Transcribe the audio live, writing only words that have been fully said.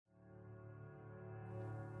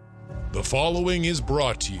The following is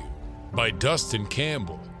brought to you by Dustin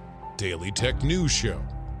Campbell, Daily Tech News Show,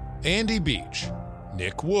 Andy Beach,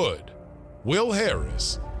 Nick Wood, Will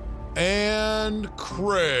Harris, and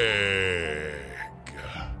Craig.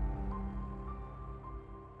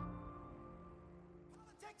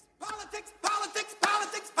 Politics, politics,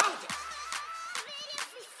 politics, politics.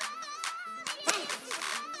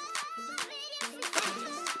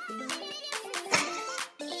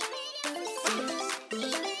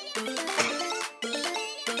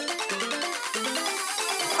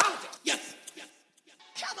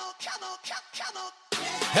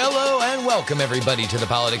 Hello and welcome everybody to the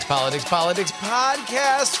Politics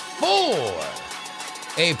Podcast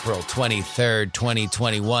for April 23rd,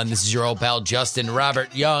 2021. This is your old pal Justin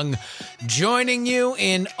Robert Young joining you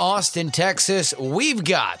in Austin, Texas. We've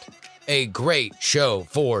got a great show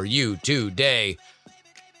for you today.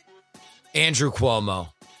 Andrew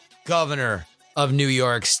Cuomo, governor of New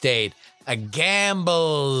York State,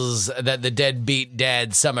 gambles that the deadbeat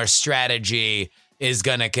dad summer strategy is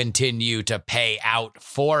going to continue to pay out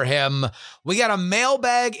for him. We got a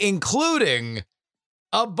mailbag including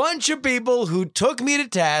a bunch of people who took me to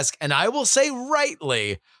task, and I will say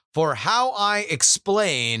rightly, for how I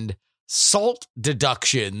explained SALT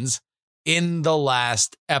deductions in the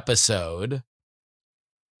last episode.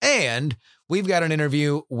 And we've got an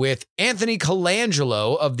interview with Anthony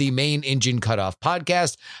Colangelo of the Main Engine Cutoff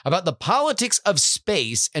podcast about the politics of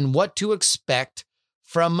space and what to expect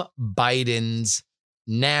from Biden's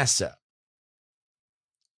NASA.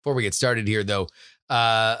 Before we get started here, though,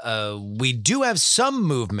 we do have some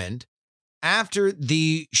movement after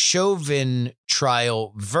the Chauvin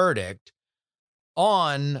trial verdict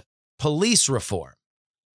on police reform.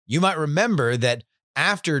 You might remember that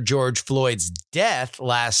after George Floyd's death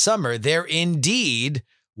last summer, there indeed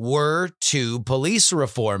were two police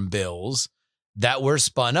reform bills that were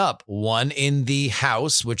spun up, one in the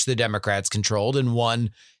House, which the Democrats controlled, and one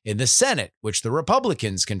in the Senate, which the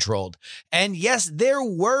Republicans controlled. And yes, there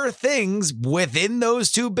were things within those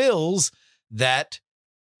two bills that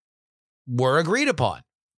were agreed upon.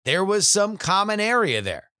 There was some common area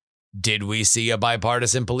there. Did we see a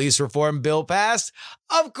bipartisan police reform bill passed?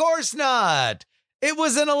 Of course not. It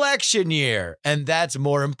was an election year, and that's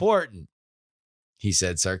more important, he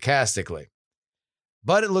said sarcastically.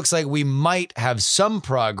 But it looks like we might have some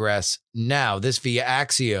progress now. This via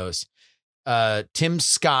Axios. Tim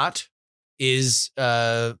Scott is,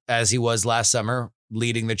 as he was last summer,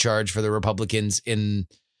 leading the charge for the Republicans in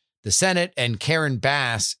the Senate, and Karen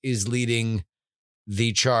Bass is leading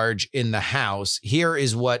the charge in the House. Here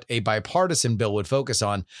is what a bipartisan bill would focus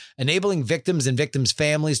on: enabling victims and victims'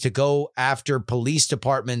 families to go after police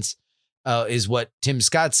departments, is what Tim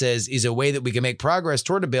Scott says is a way that we can make progress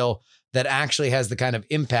toward a bill that actually has the kind of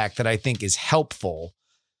impact that I think is helpful.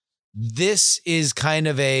 This is kind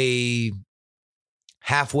of a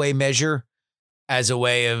halfway measure as a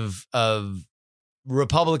way of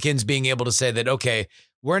Republicans being able to say that, okay,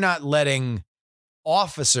 we're not letting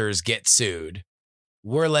officers get sued.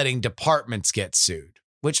 We're letting departments get sued,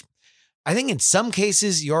 which I think in some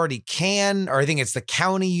cases you already can, or I think it's the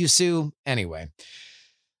county you sue. Anyway,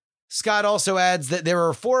 Scott also adds that there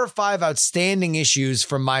are 4 or 5 outstanding issues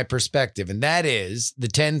from my perspective, and that is the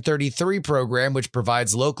 1033 program, which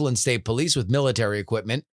provides local and state police with military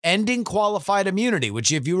equipment, ending qualified immunity, which,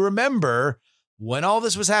 if you remember, when all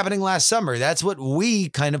this was happening last summer, that's what we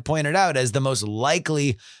kind of pointed out as the most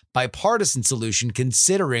likely bipartisan solution,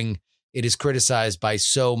 considering it is criticized by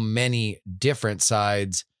so many different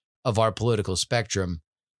sides of our political spectrum.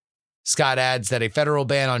 Scott adds that a federal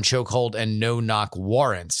ban on chokehold and no-knock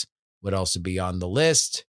warrants would also be on the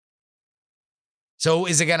list. So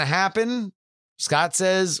is it going to happen? Scott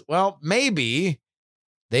says, well, maybe.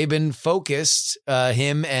 They've been focused,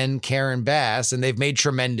 him and Karen Bass, and they've made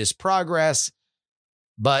tremendous progress.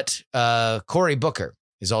 But Cory Booker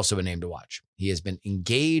is also a name to watch. He has been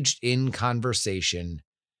engaged in conversation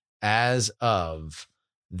as of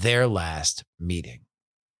their last meeting.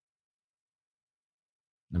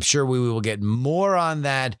 I'm sure we will get more on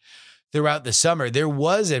that throughout the summer. There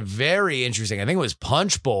was a very interesting, I think it was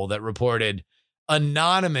Punchbowl that reported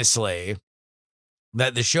anonymously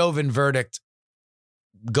that the Chauvin verdict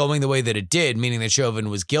going the way that it did, meaning that Chauvin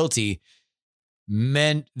was guilty,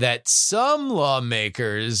 meant that some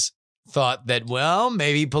lawmakers thought that, well,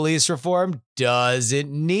 maybe police reform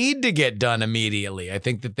doesn't need to get done immediately. I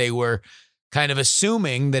think that they were kind of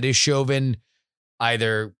assuming that if Chauvin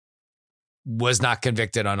either was not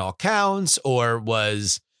convicted on all counts or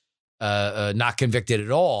was not convicted at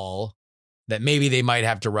all, that maybe they might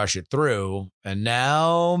have to rush it through. And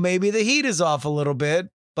now maybe the heat is off a little bit,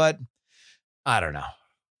 but I don't know.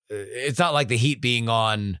 it's not like the heat being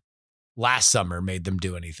on last summer made them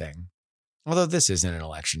do anything. Although this isn't an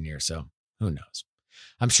election year, so who knows?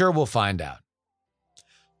 I'm sure we'll find out.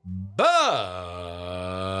 But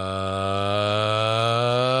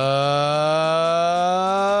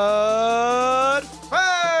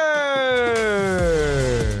first,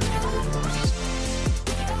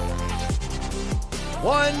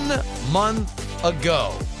 1 month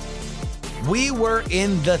ago, we were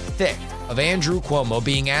in the thick of Andrew Cuomo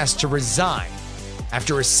being asked to resign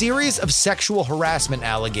after a series of sexual harassment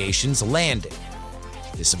allegations landed.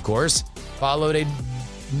 This, of course, followed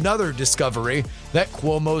another discovery that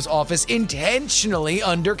Cuomo's office intentionally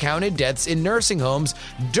undercounted deaths in nursing homes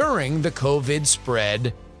during the COVID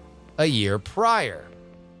spread a year prior.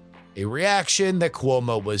 A reaction that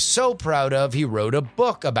Cuomo was so proud of, he wrote a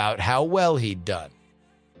book about how well he'd done.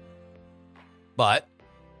 But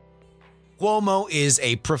Cuomo is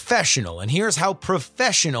a professional, and here's how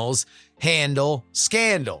professionals handle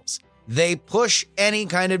scandals. They push any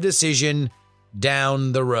kind of decision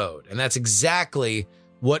down the road, and that's exactly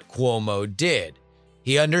what Cuomo did.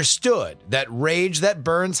 He understood that rage that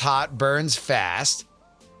burns hot burns fast,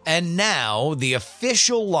 and now the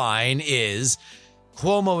official line is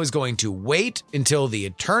Cuomo is going to wait until the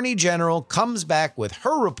Attorney General comes back with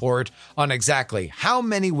her report on exactly how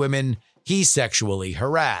many women he sexually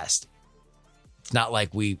harassed. It's not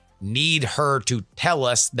like we need her to tell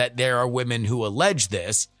us that there are women who allege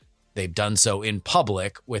this. They've done so in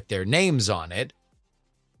public with their names on it.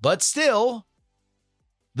 But still,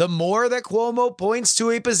 the more that Cuomo points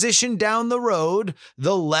to a position down the road,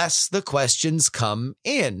 the less the questions come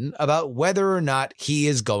in about whether or not he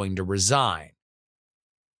is going to resign.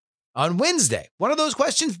 On Wednesday, one of those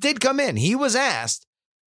questions did come in. He was asked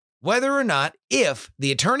whether or not, if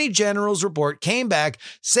the Attorney General's report came back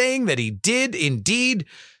saying that he did indeed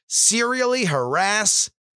serially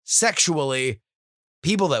harass sexually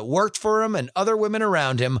people that worked for him and other women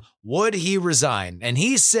around him, would he resign? And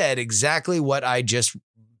he said exactly what I just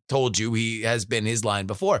told you he has been his line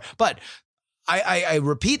before. But I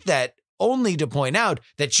repeat that only to point out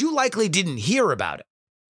that you likely didn't hear about it.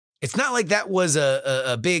 It's not like that was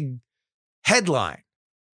a big headline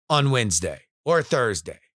on Wednesday or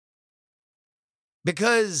Thursday,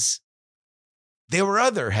 because there were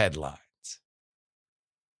other headlines.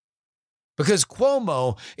 Because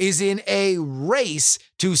Cuomo is in a race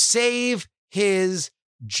to save his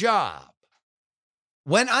job.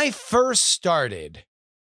 When I first started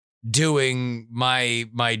doing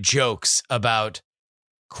my jokes about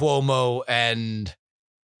Cuomo and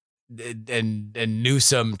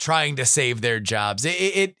Newsom trying to save their jobs,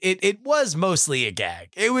 it was mostly a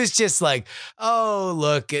gag. It was just like, oh,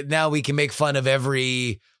 look, now we can make fun of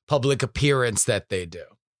every public appearance that they do.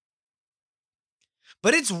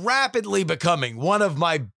 But it's rapidly becoming one of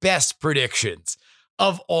my best predictions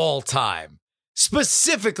of all time,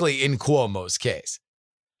 specifically in Cuomo's case.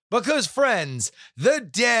 Because, friends, the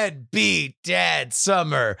deadbeat dad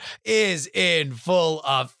summer is in full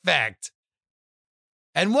effect.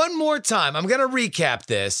 And one more time, I'm going to recap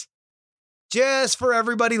this just for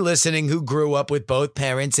everybody listening who grew up with both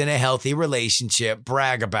parents in a healthy relationship.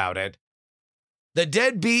 Brag about it. The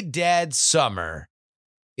deadbeat dad summer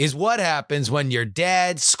is what happens when your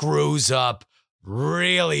dad screws up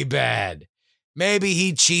really bad. Maybe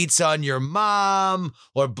he cheats on your mom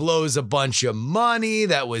or blows a bunch of money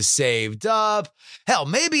that was saved up. Hell,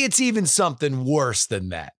 maybe it's even something worse than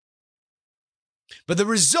that. But the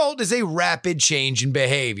result is a rapid change in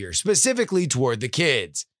behavior, specifically toward the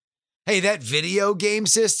kids. Hey, that video game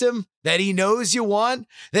system that he knows you want,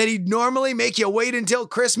 that he'd normally make you wait until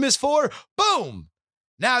Christmas for, boom!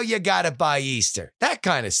 Now you got it by Easter. That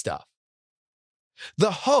kind of stuff.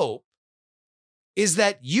 The hope is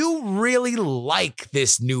that you really like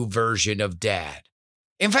this new version of dad.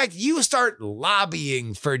 In fact, you start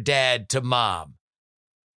lobbying for dad to mom.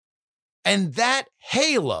 And that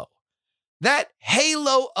halo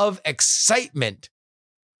of excitement,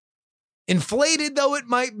 inflated though it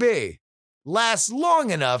might be, lasts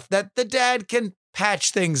long enough that the dad can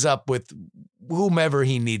patch things up with whomever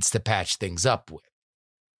he needs to patch things up with.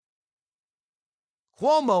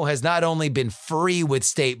 Cuomo has not only been free with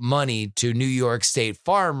state money to New York State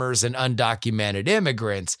farmers and undocumented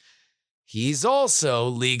immigrants, he's also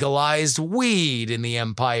legalized weed in the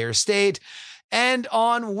Empire State. And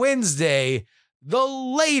on Wednesday, the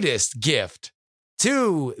latest gift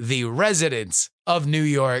to the residents of New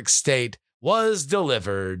York State was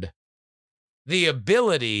delivered: the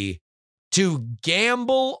ability to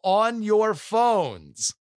gamble on your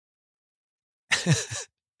phones.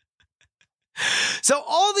 So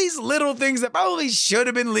all these little things that probably should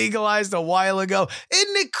have been legalized a while ago,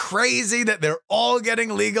 isn't it crazy that they're all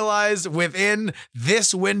getting legalized within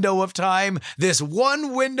this window of time? This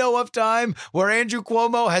one window of time where Andrew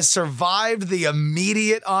Cuomo has survived the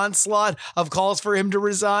immediate onslaught of calls for him to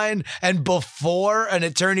resign, and before an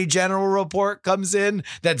attorney general report comes in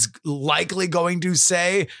that's likely going to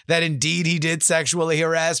say that indeed he did sexually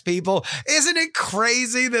harass people. Isn't it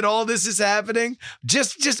crazy that all this is happening?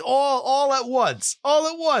 Just all at once. All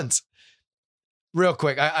at once. Real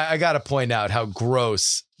quick, I got to point out how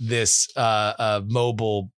gross this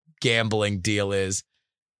mobile gambling deal is.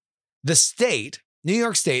 The state, New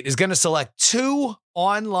York State, is going to select 2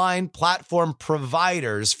 online platform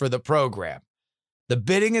providers for the program. The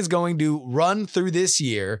bidding is going to run through this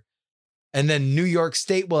year, and then New York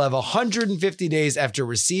State will have 150 days after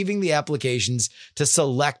receiving the applications to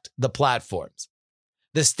select the platforms.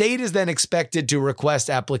 The state is then expected to request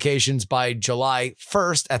applications by July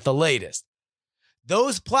 1st at the latest.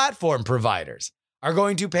 Those platform providers are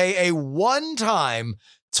going to pay a one-time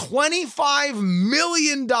 $25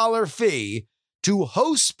 million fee to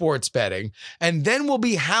host sports betting, and then will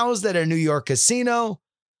be housed at a New York casino,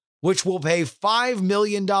 which will pay $5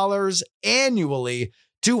 million annually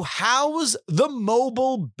to house the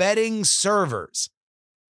mobile betting servers.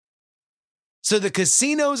 So the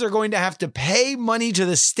casinos are going to have to pay money to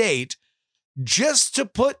the state just to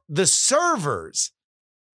put the servers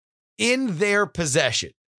in their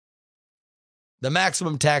possession. The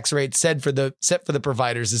maximum tax rate set for the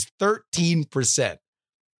providers is 13%.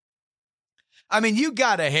 I mean, you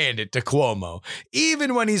gotta hand it to Cuomo.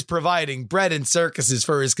 Even when he's providing bread and circuses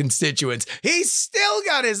for his constituents, he's still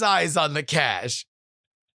got his eyes on the cash.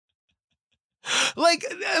 Like,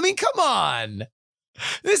 I mean, come on.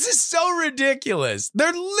 This is so ridiculous.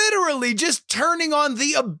 They're literally just turning on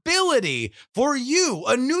the ability for you,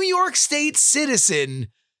 a New York State citizen,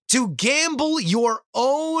 to gamble your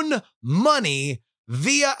own money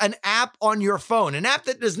via an app on your phone, an app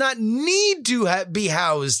that does not need to be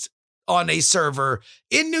housed on a server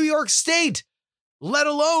in New York State, let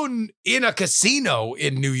alone in a casino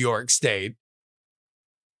in New York State.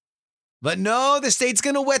 But no, the state's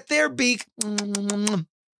going to wet their beak. And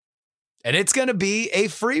it's going to be a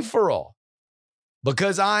free-for-all,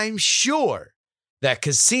 because I'm sure that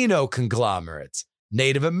casino conglomerates,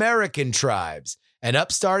 Native American tribes, and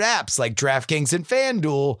upstart apps like DraftKings and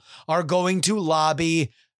FanDuel are going to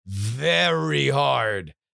lobby very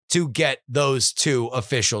hard to get those 2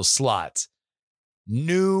 official slots.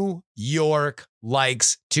 New York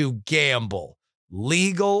likes to gamble.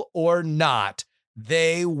 Legal or not,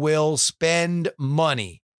 they will spend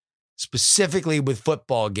money, specifically with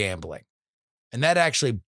football gambling. And that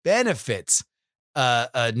actually benefits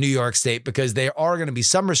New York State, because there are going to be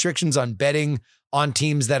some restrictions on betting on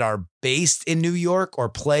teams that are based in New York or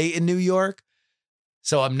play in New York.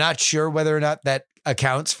 So I'm not sure whether or not that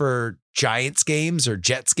accounts for Giants games or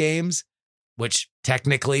Jets games, which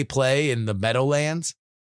technically play in the Meadowlands.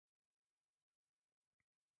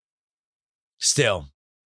 Still,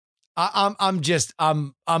 I'm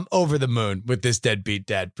over the moon with this deadbeat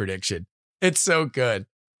dad prediction. It's so good.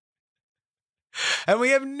 And we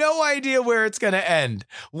have no idea where it's going to end.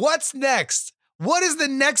 What's next? What is the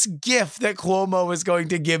next gift that Cuomo is going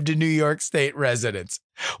to give to New York State residents?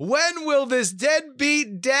 When will this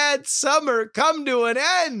deadbeat dad summer come to an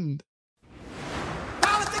end?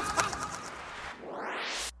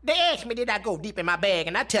 They ask me, did I go deep in my bag?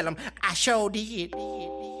 And I tell them, I sure did.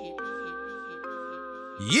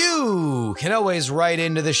 You can always write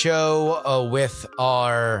into the show with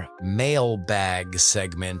our mailbag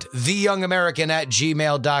segment,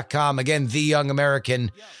 theyoungamerican@gmail.com. Again,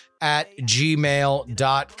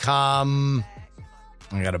 theyoungamerican@gmail.com.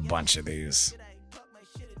 I got a bunch of these,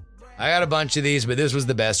 but this was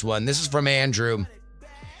the best one. This is from Andrew.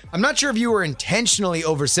 I'm not sure if you were intentionally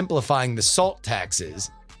oversimplifying the SALT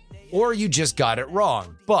taxes or you just got it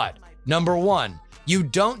wrong, but number 1, you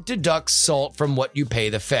don't deduct SALT from what you pay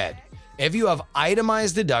the Fed. If you have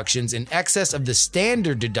itemized deductions in excess of the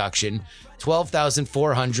standard deduction,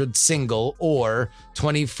 $12,400 single or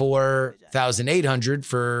 $24,800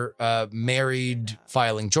 for married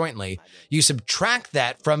filing jointly, you subtract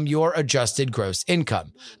that from your adjusted gross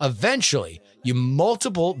income. Eventually, you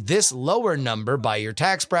multiple this lower number by your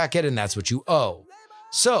tax bracket, and that's what you owe.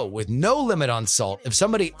 So, with no limit on SALT, if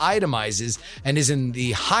somebody itemizes and is in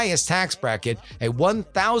the highest tax bracket, a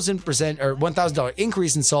 1,000% or $1,000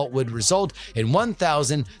 increase in SALT would result in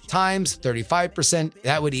 1,000 times 35%.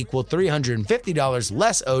 That would equal $350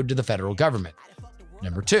 less owed to the federal government.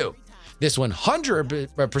 Number 2, This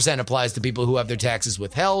 100% applies to people who have their taxes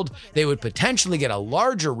withheld. They would potentially get a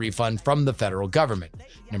larger refund from the federal government.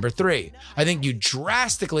 Number 3, I think you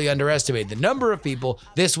drastically underestimate the number of people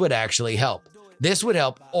this would actually help. This would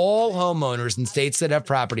help all homeowners in states that have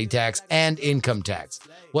property tax and income tax.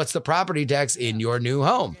 What's the property tax in your new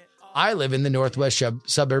home? I live in the northwest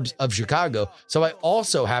suburbs of Chicago, so I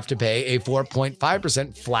also have to pay a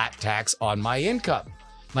 4.5% flat tax on my income.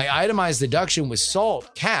 My itemized deduction with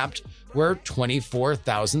SALT capped were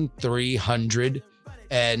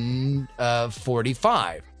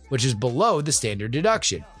 $24,345, which is below the standard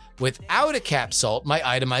deduction. Without a cap SALT, my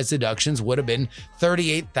itemized deductions would have been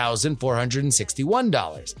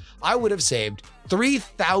 $38,461. I would have saved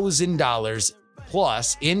 $3,000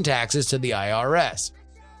 plus in taxes to the IRS.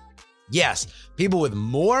 Yes, people with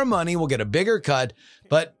more money will get a bigger cut,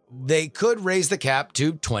 but they could raise the cap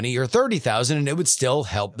to $20,000 or $30,000 and it would still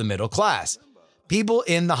help the middle class. People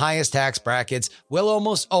in the highest tax brackets will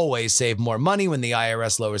almost always save more money when the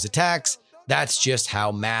IRS lowers a tax. That's just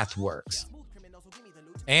how math works.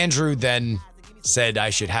 Andrew then said I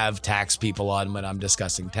should have tax people on when I'm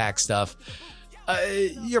discussing tax stuff.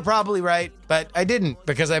 You're probably right, but I didn't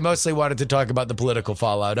because I mostly wanted to talk about the political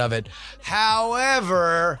fallout of it.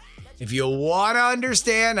 However, if you want to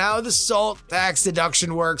understand how the SALT tax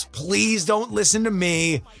deduction works, please don't listen to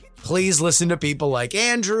me. Please listen to people like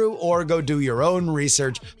Andrew or go do your own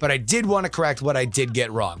research. But I did want to correct what I did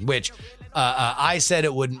get wrong, which I said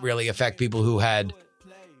it wouldn't really affect people who had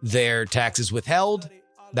their taxes withheld.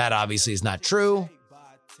 That obviously is not true.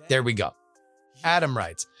 There we go. Adam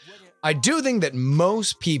writes, I do think that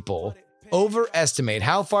most people overestimate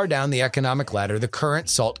how far down the economic ladder the current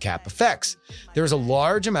SALT cap affects. There's a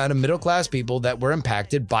large amount of middle-class people that were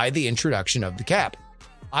impacted by the introduction of the cap.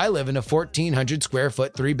 I live in a 1,400 square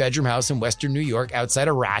foot, 3-bedroom house in Western New York outside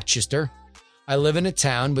of Rochester. I live in a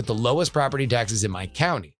town with the lowest property taxes in my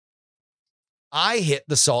county. I hit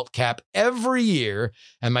the SALT cap every year,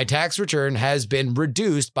 and my tax return has been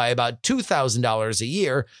reduced by about $2,000 a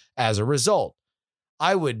year as a result.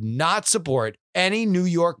 I would not support any New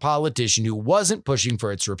York politician who wasn't pushing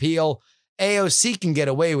for its repeal. AOC can get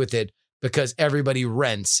away with it because everybody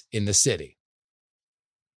rents in the city.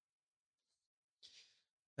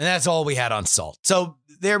 And that's all we had on SALT. So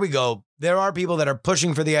there we go. There are people that are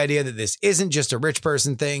pushing for the idea that this isn't just a rich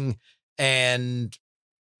person thing, and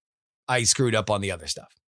I screwed up on the other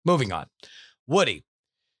stuff. Moving on. Woody,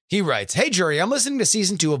 he writes, Hey, Jury, I'm listening to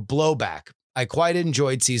season 2 of Blowback. I quite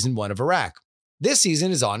enjoyed season 1 of Iraq. This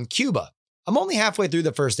season is on Cuba. I'm only halfway through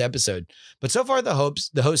the first episode, but so far the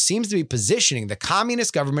host seems to be positioning the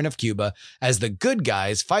communist government of Cuba as the good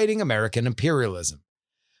guys fighting American imperialism.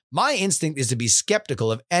 My instinct is to be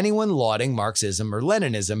skeptical of anyone lauding Marxism or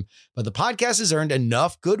Leninism, but the podcast has earned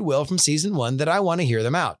enough goodwill from season 1 that I want to hear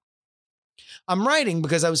them out. I'm writing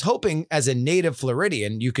because I was hoping as a native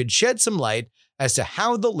Floridian, you could shed some light as to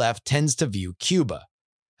how the left tends to view Cuba.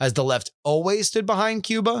 Has the left always stood behind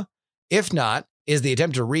Cuba? If not, is the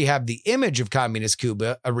attempt to rehab the image of communist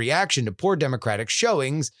Cuba a reaction to poor democratic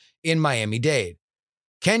showings in Miami-Dade?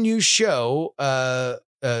 Can you show,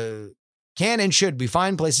 can and should we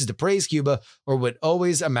find places to praise Cuba, or would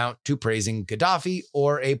always amount to praising Gaddafi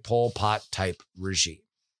or a Pol Pot type regime?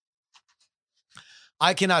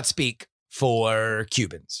 I cannot speak for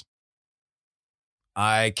Cubans.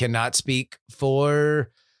 I cannot speak for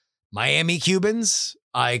Miami Cubans.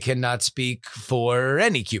 I cannot speak for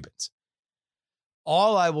any Cubans.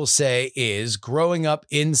 All I will say is growing up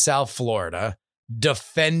in South Florida,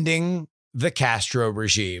 defending the Castro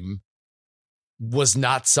regime was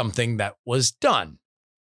not something that was done.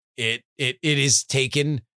 It is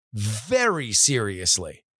taken very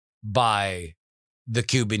seriously by the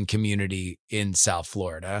Cuban community in South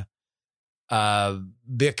Florida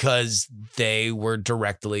because they were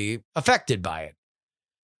directly affected by it.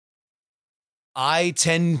 I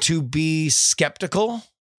tend to be skeptical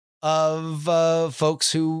of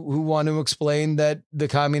folks who want to explain that the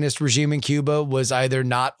communist regime in Cuba was either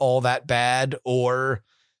not all that bad or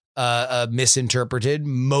misinterpreted,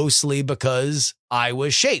 mostly because I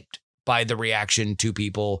was shaped by the reaction to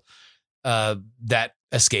people that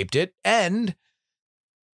escaped it. And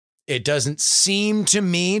it doesn't seem to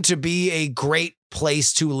me to be a great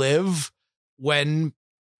place to live when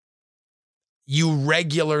you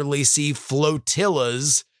regularly see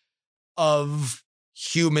flotillas of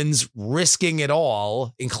humans risking it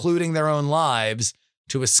all, including their own lives,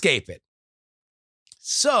 to escape it.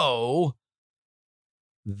 So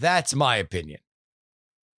that's my opinion.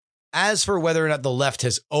 As for whether or not the left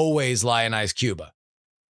has always lionized Cuba,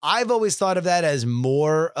 I've always thought of that as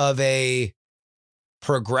more of a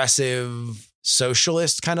progressive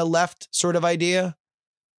socialist kind of left sort of idea.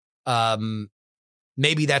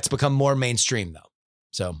 Maybe that's become more mainstream though.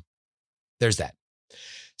 So there's that.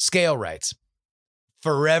 Scale writes,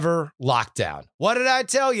 forever lockdown. What did I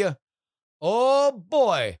tell you? Oh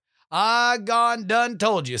boy, I done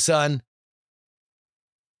told you, son.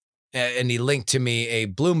 And he linked to me a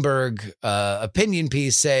Bloomberg opinion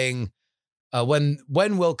piece saying, when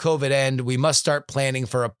will COVID end? We must start planning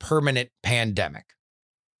for a permanent pandemic.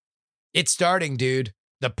 It's starting, dude.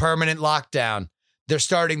 The permanent lockdown. They're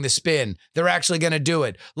starting the spin. They're actually going to do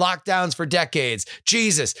it. Lockdowns for decades.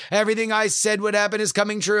 Jesus, everything I said would happen is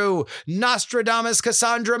coming true. Nostradamus,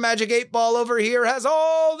 Cassandra, Magic 8-Ball over here has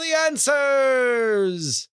all the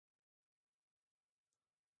answers.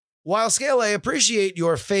 While Scale, I appreciate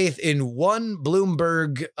your faith in one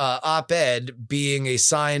Bloomberg op-ed being a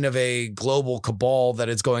sign of a global cabal that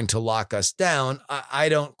is going to lock us down, I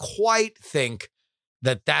don't quite think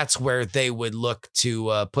that that's where they would look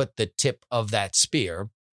to put the tip of that spear.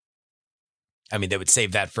 I mean, they would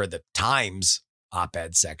save that for the Times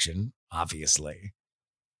op-ed section, obviously.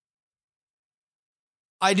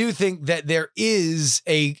 I do think that there is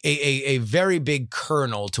a very big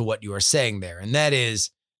kernel to what you are saying there, and that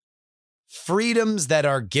is freedoms that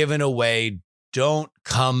are given away don't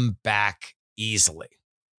come back easily.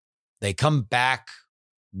 They come back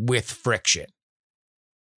with friction.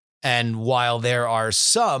 And while there are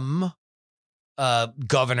some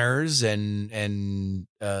governors and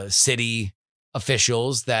city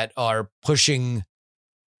officials that are pushing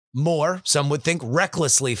more, some would think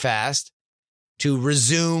recklessly fast, to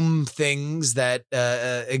resume things that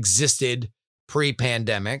existed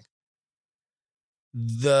pre-pandemic,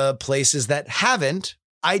 the places that haven't,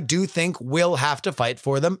 I do think will have to fight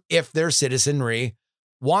for them if their citizenry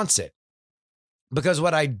wants it. Because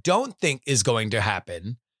what I don't think is going to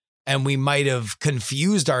happen, and we might have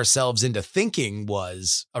confused ourselves into thinking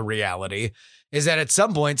was a reality, is that at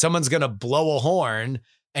some point someone's going to blow a horn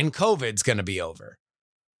and COVID's going to be over.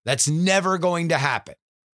 That's never going to happen.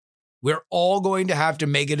 We're all going to have to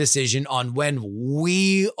make a decision on when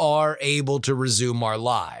we are able to resume our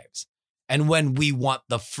lives and when we want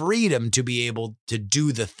the freedom to be able to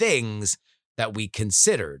do the things that we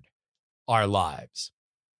considered our lives.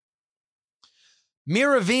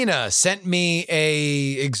 Miravina sent me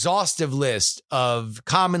a exhaustive list of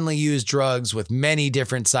commonly used drugs with many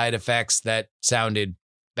different side effects that sounded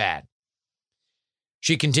bad.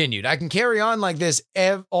 She continued, I can carry on like this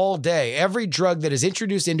all day. Every drug that is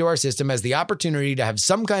introduced into our system has the opportunity to have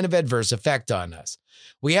some kind of adverse effect on us.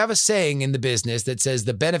 We have a saying in the business that says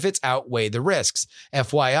the benefits outweigh the risks.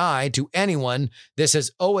 FYI, to anyone, this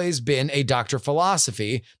has always been a doctor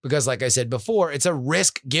philosophy because, like I said before, it's a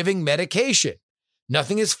risk-giving medication.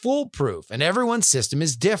 Nothing is foolproof, and everyone's system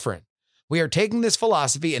is different. We are taking this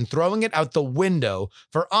philosophy and throwing it out the window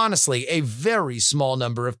for, honestly, a very small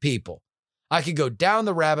number of people. I could go down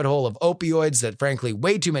the rabbit hole of opioids that, frankly,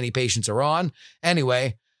 way too many patients are on.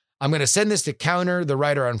 Anyway, I'm going to send this to counter the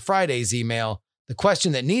writer on Friday's email. The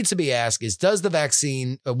question that needs to be asked is, does the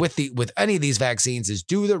vaccine, with any of these vaccines,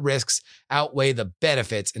 do the risks outweigh the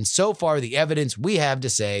benefits? And so far, the evidence we have to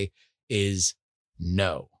say is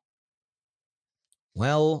no.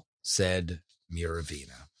 Well said,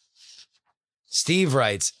 Miravina. Steve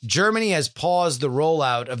writes, Germany has paused the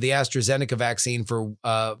rollout of the AstraZeneca vaccine for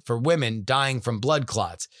women dying from blood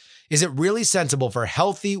clots. Is it really sensible for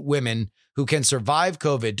healthy women who can survive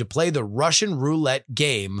COVID to play the Russian roulette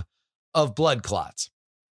game of blood clots?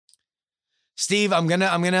 Steve, I'm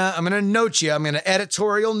gonna note you. I'm gonna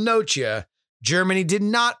editorial note you. Germany did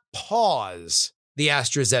not pause the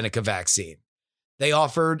AstraZeneca vaccine. They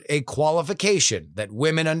offered a qualification that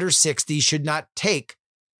women under 60 should not take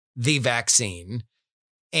the vaccine.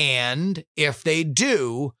 And if they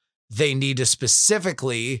do, they need to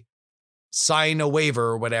specifically sign a waiver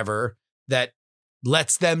or whatever that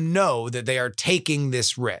lets them know that they are taking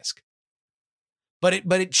this risk. But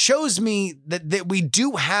it shows me that we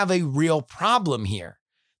do have a real problem here.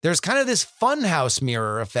 There's kind of this funhouse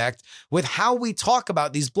mirror effect with how we talk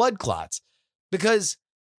about these blood clots. Because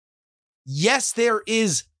yes, there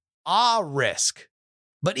is a risk.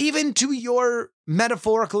 But even to your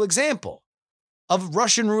metaphorical example of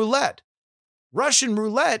Russian roulette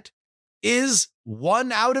is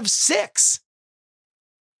 1 out of 6.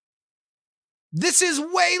 This is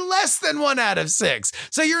way less than 1 out of 6.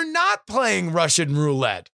 So you're not playing Russian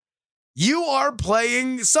roulette. You are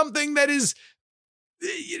playing something that is,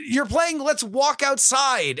 you're playing let's walk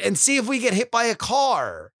outside and see if we get hit by a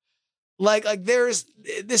car.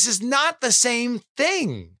 This is not the same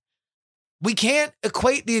thing. We can't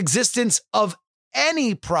equate the existence of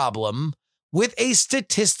any problem with a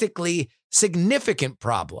statistically Significant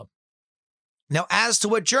problem. Now, as to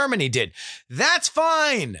what Germany did, that's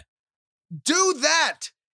fine. Do that.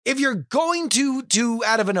 If you're going to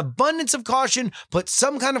out of an abundance of caution, put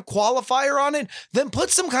some kind of qualifier on it, then put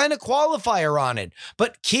some kind of qualifier on it.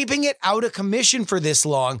 But keeping it out of commission for this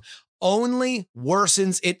long only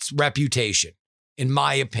worsens its reputation, in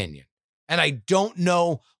my opinion. And I don't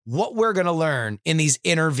know what we're going to learn in these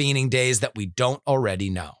intervening days that we don't already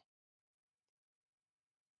know.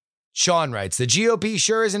 Sean writes, the GOP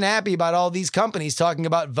sure isn't happy about all these companies talking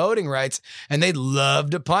about voting rights, and they'd love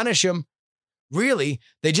to punish them. Really,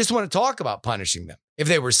 they just want to talk about punishing them. If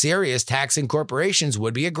they were serious, taxing corporations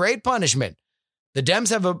would be a great punishment. The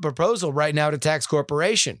Dems have a proposal right now to tax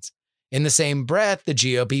corporations. In the same breath, the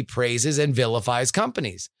GOP praises and vilifies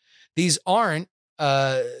companies. These aren't,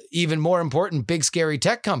 even more important, big, scary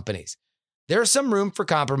tech companies. There's some room for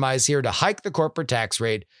compromise here to hike the corporate tax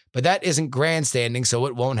rate, but that isn't grandstanding, so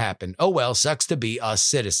it won't happen. Oh well, sucks to be us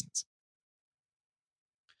citizens.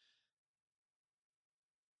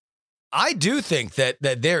 I do think that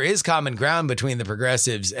there is common ground between the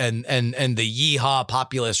progressives and the yeehaw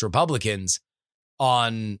populist Republicans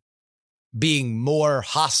on being more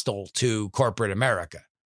hostile to corporate America.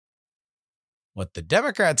 What the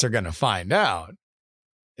Democrats are going to find out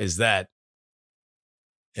is that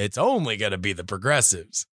it's only going to be the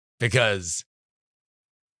progressives, because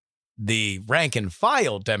the rank and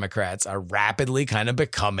file Democrats are rapidly kind of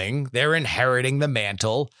they're inheriting the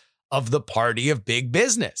mantle of the party of big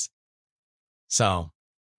business. So,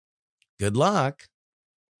 good luck.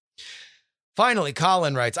 Finally,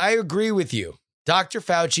 Colin writes, I agree with you. Dr.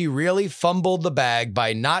 Fauci really fumbled the bag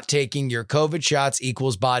by not taking your COVID shots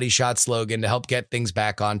equals body shot slogan to help get things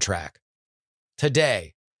back on track.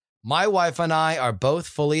 Today, my wife and I are both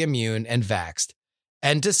fully immune and vaxxed.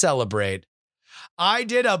 And to celebrate, I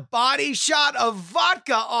did a body shot of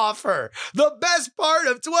vodka offer, the best part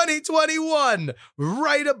of 2021,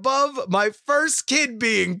 right above my first kid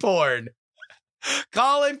being born.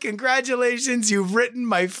 Colin, congratulations. You've written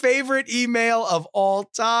my favorite email of all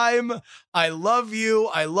time. I love you.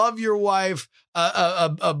 I love your wife.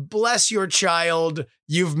 Bless your child.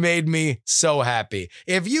 You've made me so happy.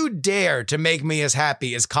 If you dare to make me as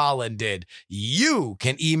happy as Colin did, you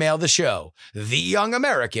can email the show,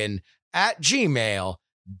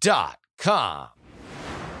 theyoungamerican@gmail.com.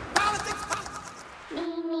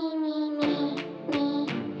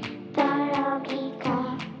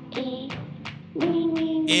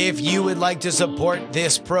 If you would like to support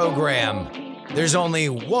this program, there's only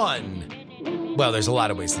there's a lot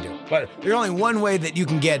of ways to do it, but there's only one way that you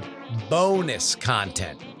can get bonus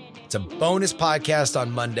content. It's a bonus podcast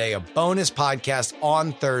on Monday, a bonus podcast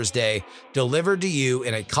on Thursday, delivered to you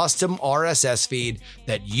in a custom RSS feed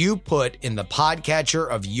that you put in the podcatcher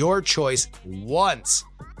of your choice once.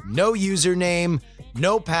 No username,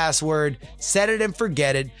 no password, set it and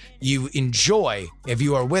forget it. You enjoy, if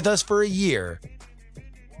you are with us for a year,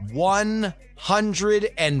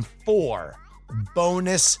 104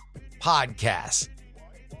 bonus podcasts.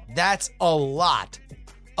 That's a lot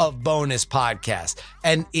of bonus podcasts.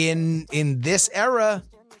 And in this era,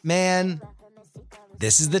 man,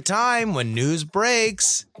 this is the time when news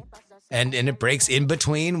breaks, and it breaks in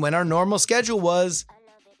between when our normal schedule was.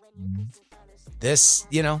 This,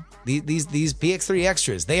 these PX3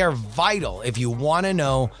 extras, they are vital if you want to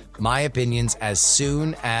know my opinions as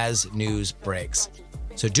soon as news breaks.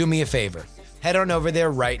 So do me a favor, head on over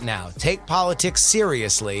there right now,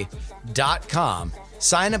 takepoliticsseriously.com,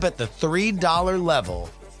 sign up at the $3 level,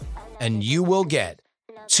 and you will get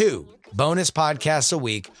 2 bonus podcasts a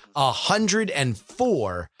week,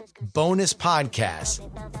 104 bonus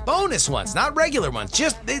podcasts, bonus ones, not regular ones.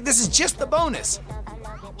 This is just the bonus.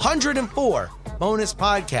 104 bonus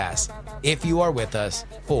podcasts if you are with us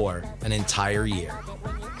for an entire year.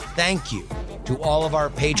 Thank you to all of our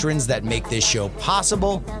patrons that make this show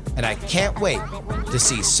possible, and I can't wait to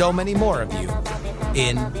see so many more of you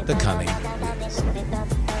in the coming weeks.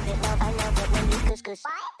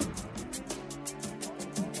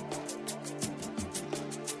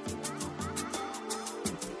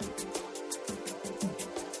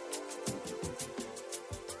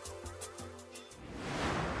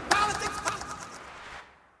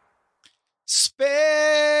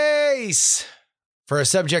 Space! For a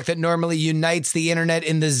subject that normally unites the internet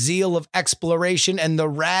in the zeal of exploration and the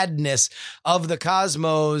radness of the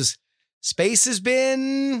cosmos, space has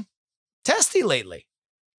been testy lately.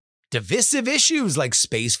 Divisive issues like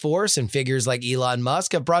Space Force and figures like Elon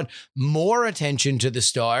Musk have brought more attention to the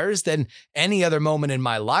stars than any other moment in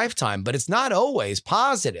my lifetime, but it's not always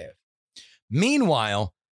positive.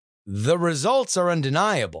 Meanwhile, the results are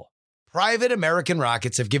undeniable. private American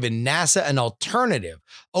rockets have given NASA an alternative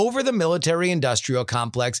over the military-industrial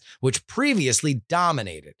complex, which previously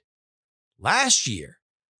dominated. Last year,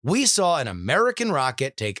 we saw an American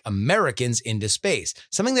rocket take Americans into space,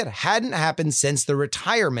 something that hadn't happened since the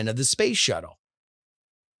retirement of the space shuttle.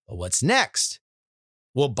 But what's next?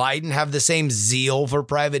 Will Biden have the same zeal for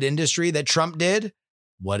private industry that Trump did?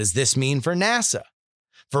 What does this mean for NASA?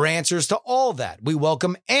 For answers to all that, we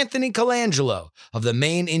welcome Anthony Colangelo of the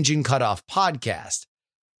Main Engine Cutoff podcast.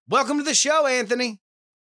 Welcome to the show, Anthony.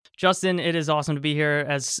 Justin, it is awesome to be here.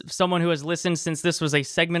 As someone who has listened since this was a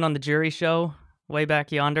segment on the Jury Show way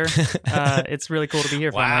back yonder, it's really cool to be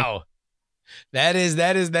here. Wow. Finally. That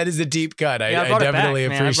is a deep cut. I definitely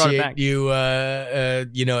appreciate you.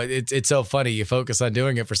 It's so funny. You focus on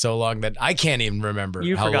doing it for so long that I can't even remember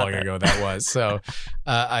how long ago that was. So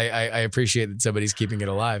I appreciate that somebody's keeping it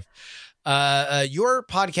alive. Your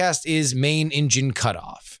podcast is Main Engine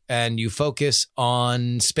Cutoff, and you focus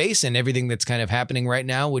on space and everything that's kind of happening right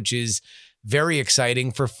now, which is very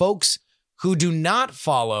exciting for folks who do not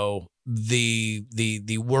follow the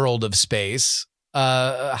world of space.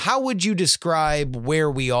 How would you describe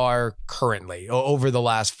where we are currently over the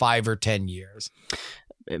last 5 or 10 years?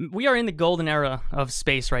 We are in the golden era of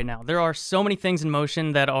space right now. There are so many things in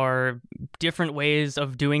motion that are different ways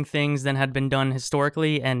of doing things than had been done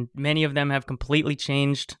historically, and many of them have completely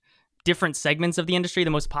changed different segments of the industry, the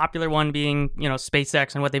most popular one being,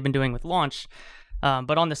 SpaceX and what they've been doing with launch.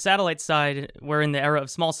 But on the satellite side, we're in the era of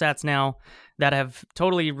small sats now that have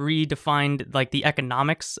totally redefined the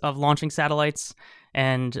economics of launching satellites.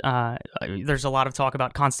 And there's a lot of talk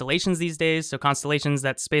about constellations these days. So constellations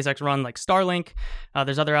that SpaceX run, like Starlink.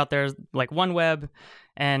 There's other out there like OneWeb,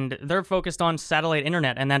 and they're focused on satellite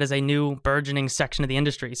internet, and that is a new burgeoning section of the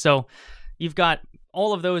industry. So you've got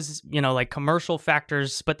all of those, commercial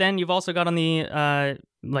factors, but then you've also got on the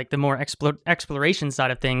the more exploration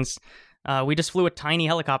side of things. We just flew a tiny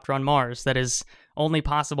helicopter on Mars that is only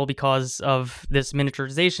possible because of this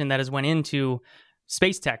miniaturization that has went into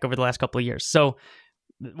space tech over the last couple of years. So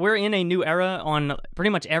we're in a new era on pretty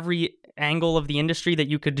much every angle of the industry that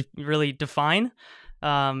you could really define.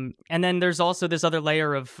 And then there's also this other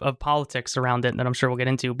layer of politics around it that I'm sure we'll get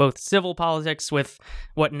into, both civil politics with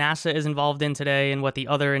what NASA is involved in today and what the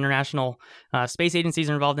other international space agencies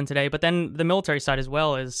are involved in today, but then the military side as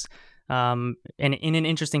well is and in an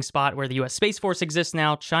interesting spot where the U.S. Space Force exists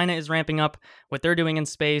now. China is ramping up what they're doing in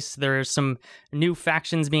space. There's some new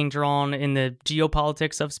factions being drawn in the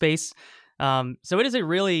geopolitics of space. So it is a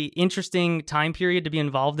really interesting time period to be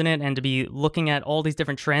involved in it and to be looking at all these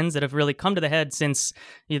different trends that have really come to the head since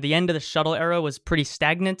the end of the shuttle era was pretty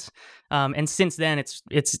stagnant. And since then,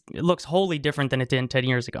 it looks wholly different than it did 10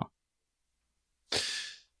 years ago.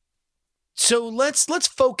 So let's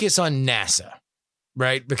focus on NASA.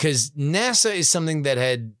 Right, because NASA is something that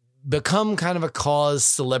had become kind of a cause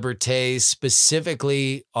célèbre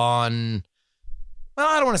specifically on, well,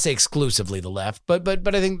 I don't want to say exclusively the left, but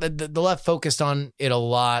I think that the left focused on it a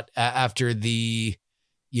lot after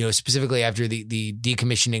specifically after the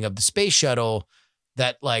decommissioning of the space shuttle.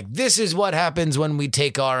 That this is what happens when we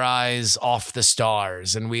take our eyes off the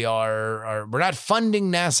stars, and we're not funding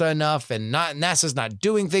NASA enough, and NASA's not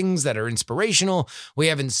doing things that are inspirational. We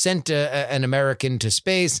haven't sent an American to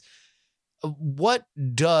space. What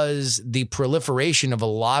does the proliferation of a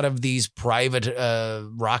lot of these private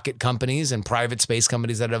rocket companies and private space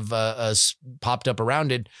companies that have popped up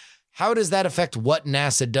around it, how does that affect what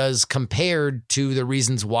NASA does compared to the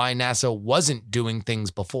reasons why NASA wasn't doing things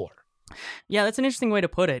before? Yeah, that's an interesting way to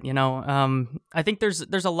put it. I think there's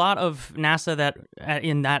a lot of NASA that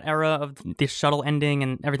in that era of the shuttle ending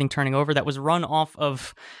and everything turning over that was run off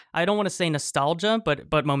of, I don't want to say nostalgia,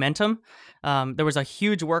 but momentum. There was a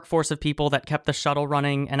huge workforce of people that kept the shuttle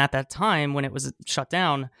running, and at that time when it was shut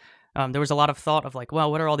down, there was a lot of thought of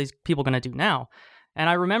well, what are all these people going to do now? And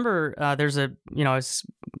I remember I was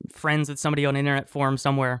friends with somebody on an internet forum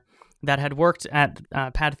somewhere that had worked at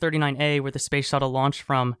Pad 39A where the space shuttle launched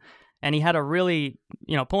from. And he had a really,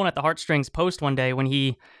 pulling at the heartstrings post one day when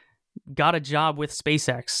he got a job with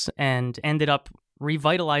SpaceX and ended up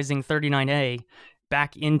revitalizing 39A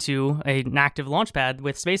back into an active launch pad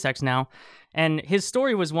with SpaceX now. And his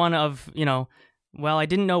story was one of, I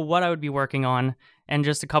didn't know what I would be working on. And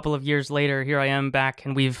just a couple of years later, here I am back,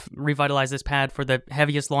 and we've revitalized this pad for the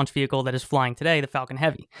heaviest launch vehicle that is flying today, the Falcon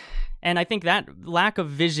Heavy. And I think that lack of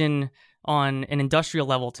vision on an industrial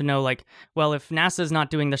level to know, like, well, if NASA is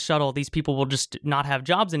not doing the shuttle, these people will just not have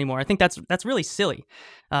jobs anymore. I think that's really silly.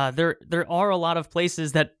 There are a lot of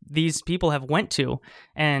places that these people have went to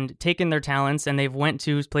and taken their talents, and they've went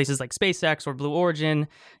to places like SpaceX or Blue Origin,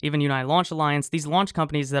 even United Launch Alliance, these launch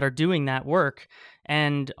companies that are doing that work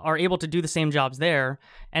and are able to do the same jobs there.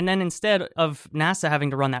 And then instead of NASA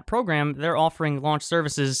having to run that program, they're offering launch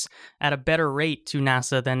services at a better rate to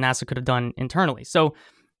NASA than NASA could have done internally. So,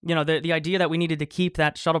 you know, the idea that we needed to keep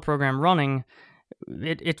that shuttle program running,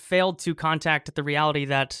 it failed to contact the reality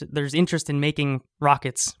that there's interest in making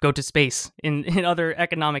rockets go to space in other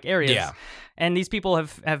economic areas. Yeah. And these people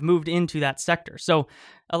have moved into that sector. So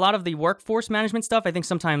a lot of the workforce management stuff, I think,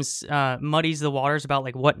 sometimes muddies the waters about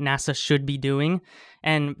like what NASA should be doing.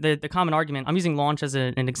 And the common argument, I'm using launch as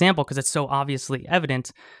an example because it's so obviously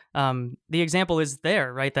evident. The example is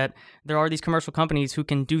there, right? That there are these commercial companies who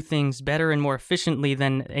can do things better and more efficiently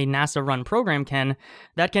than a NASA-run program can,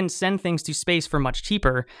 that can send things to space for much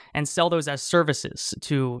cheaper and sell those as services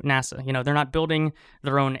to NASA. You know, they're not building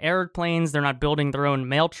their own airplanes, they're not building their own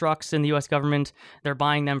mail trucks in the US government, they're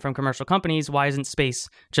buying them from commercial companies. Why isn't space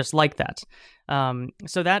just like that?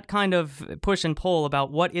 So that kind of push and pull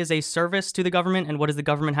about what is a service to the government and what does the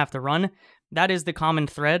government have to run, that is the common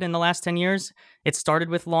thread in the last 10 years. It started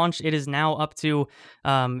with launch. It is now up to,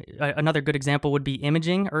 another good example would be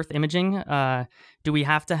imaging, Earth imaging. Do we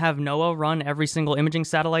have to have NOAA run every single imaging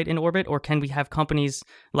satellite in orbit, or can we have companies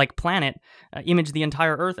like Planet image the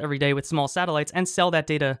entire Earth every day with small satellites and sell that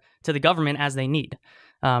data to the government as they need?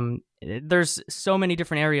 There's so many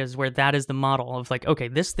different areas where that is the model of like, okay,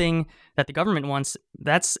 this thing that the government wants,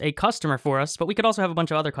 that's a customer for us, but we could also have a bunch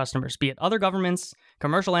of other customers, be it other governments,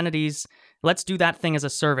 commercial entities. Let's do that thing as a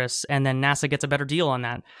service, and then NASA gets a better deal on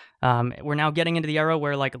that. We're now getting into the era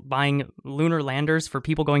where like buying lunar landers for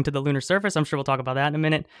people going to the lunar surface, I'm sure we'll talk about that in a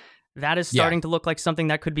minute, that is starting to look like something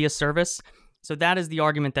that could be a service. So that is the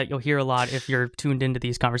argument that you'll hear a lot if you're tuned into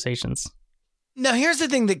these conversations. Now, here's the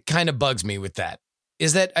thing that kind of bugs me with that,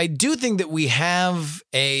 is that I do think that we have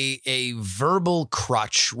a verbal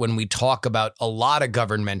crutch when we talk about a lot of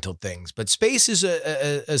governmental things, but space is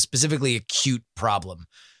a specifically acute problem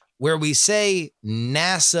where we say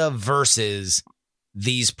NASA versus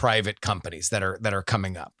these private companies that are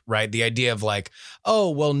coming up, right? The idea of like, oh,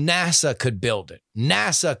 well, NASA could build it.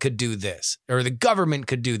 NASA could do this, or the government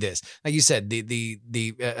could do this. Like you said, the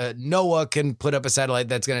NOAA can put up a satellite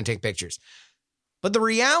that's going to take pictures. But the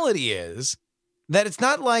reality is that it's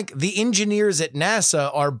not like the engineers at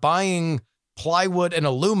NASA are buying plywood and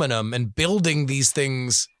aluminum and building these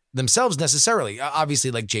things themselves necessarily.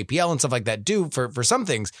 Obviously, like JPL and stuff like that do for some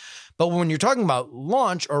things. But when you're talking about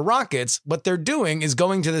launch or rockets, what they're doing is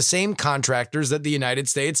going to the same contractors that the United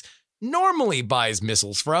States normally buys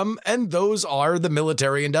missiles from, and those are the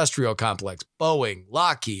military-industrial complex, Boeing,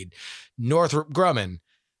 Lockheed, Northrop Grumman.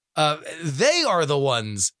 They are the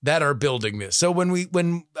ones that are building this. So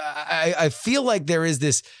when I feel like there is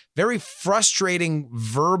this very frustrating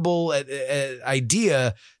verbal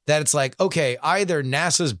idea that it's like, okay, either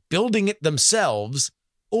NASA's building it themselves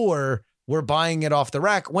or we're buying it off the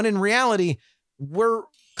rack, when in reality, we're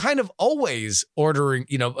kind of always ordering,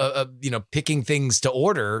 picking things to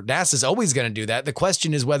order. NASA's always going to do that. The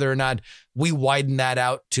question is whether or not we widen that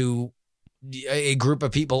out to a group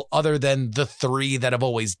of people other than the three that have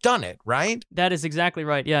always done it, right? That is exactly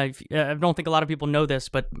right. Yeah, I don't think a lot of people know this,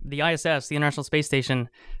 but the ISS, the International Space Station,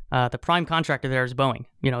 the prime contractor there is Boeing.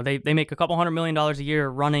 You know, they make a couple $100 million a year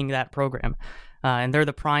running that program. And they're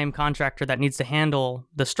the prime contractor that needs to handle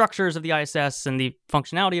the structures of the ISS and the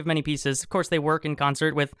functionality of many pieces. Of course, they work in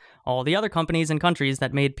concert with all the other companies and countries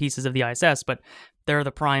that made pieces of the ISS, but they're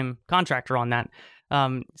the prime contractor on that.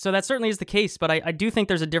 So that certainly is the case, but I do think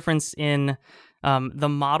there's a difference in the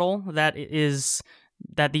model that these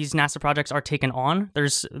NASA projects are taken on.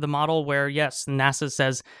 There's the model where, yes, NASA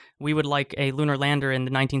says we would like a lunar lander in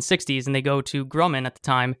the 1960s, and they go to Grumman at the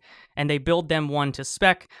time, and they build them one to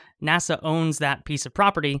spec. NASA owns that piece of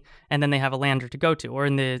property, and then they have a lander to go to. Or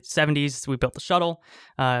in the 70s, we built the shuttle.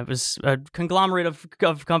 It was a conglomerate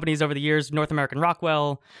of companies over the years, North American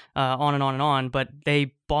Rockwell, on and on and on, but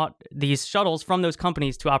they bought these shuttles from those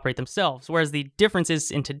companies to operate themselves. Whereas the difference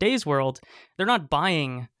is, in today's world, they're not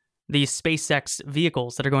buying these SpaceX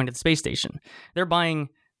vehicles that are going to the space station. They're buying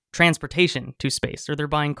transportation to space, or they're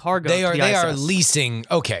buying cargo to the ISS. They are leasing.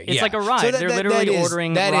 Okay, it's like a ride. So they're literally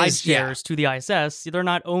ordering ride shares to the ISS. They're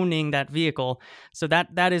not owning that vehicle. So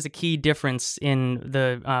that is a key difference in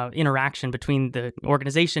the interaction between the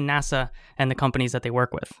organization, NASA, and the companies that they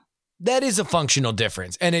work with. That is a functional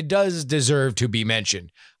difference, and it does deserve to be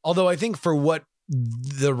mentioned. Although I think for what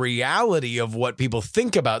the reality of what people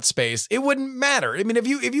think about space, it wouldn't matter. I mean, if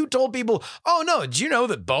you told people, oh no, do you know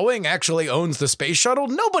that Boeing actually owns the space shuttle?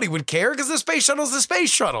 Nobody would care because the space shuttle is the space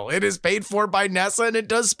shuttle. It is paid for by NASA and it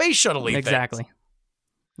does space shuttle-y Exactly. things.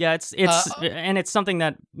 Yeah, it's and it's something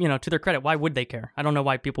that, to their credit, why would they care? I don't know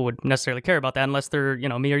why people would necessarily care about that unless they're,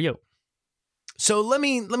 me or you. So let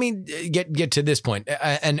me get to this point,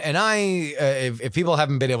 and if people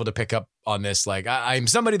haven't been able to pick up on this, like I'm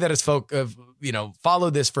somebody that has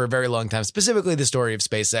followed this for a very long time, specifically the story of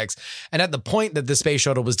SpaceX, and at the point that the space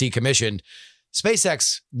shuttle was decommissioned,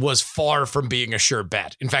 SpaceX was far from being a sure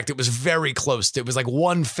bet. In fact, it was very close. It was like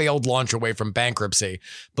one failed launch away from bankruptcy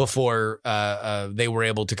before they were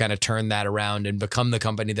able to kind of turn that around and become the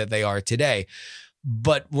company that they are today.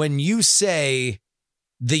 But when you say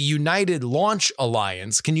the United Launch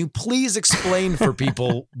Alliance, can you please explain for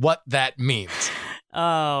people what that means?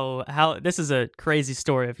 Oh, this is a crazy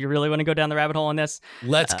story. If you really want to go down the rabbit hole on this,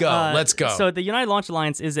 let's go. So the United Launch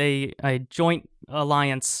Alliance is a joint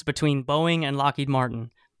alliance between Boeing and Lockheed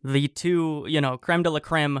Martin, the two, creme de la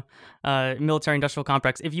creme military industrial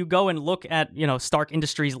complex. If you go and look at, Stark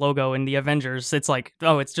Industries logo in the Avengers, it's like,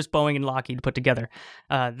 oh, it's just Boeing and Lockheed put together.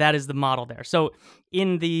 That is the model there. So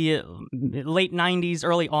in the late 90s,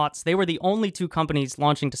 early aughts, they were the only two companies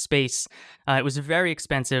launching to space. It was very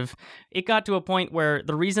expensive. It got to a point where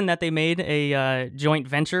the reason that they made a joint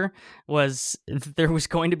venture was there was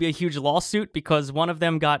going to be a huge lawsuit because one of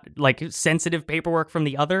them got sensitive paperwork from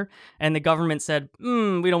the other, and the government said,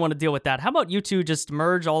 we don't want to deal with that. How about you two just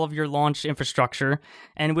merge all of your launch infrastructure,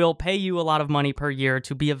 and we'll pay you a lot of money per year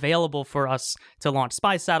to be available for us to launch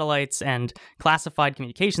spy satellites and classified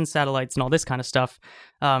communication satellites and all this kind of stuff.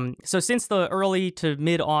 So since the early to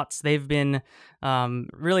mid-aughts, they've been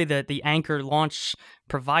really the anchor launch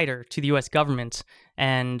provider to the U.S. government.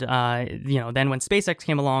 And, then when SpaceX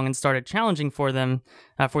came along and started challenging for them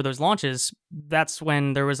for those launches, that's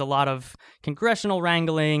when there was a lot of congressional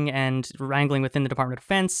wrangling and wrangling within the Department of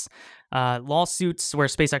Defense, lawsuits where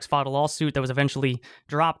SpaceX filed a lawsuit that was eventually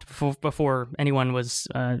dropped before anyone was,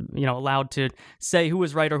 allowed to say who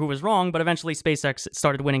was right or who was wrong. But eventually SpaceX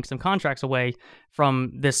started winning some contracts away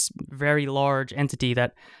from this very large entity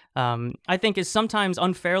that I think is sometimes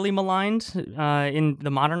unfairly maligned in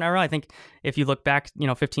the modern era. I think if you look back,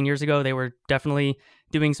 15 years ago, they were definitely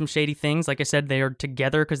doing some shady things. Like I said, they are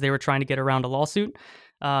together because they were trying to get around a lawsuit.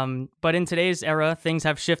 But in today's era, things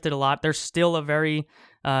have shifted a lot. They're still a very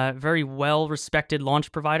well-respected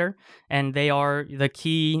launch provider, and they are the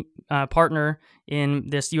key partner in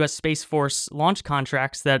this U.S. Space Force launch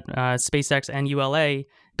contracts that SpaceX and ULA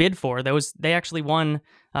bid for. They actually won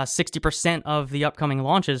 60% of the upcoming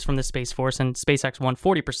launches from the Space Force, and SpaceX won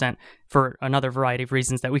 40% for another variety of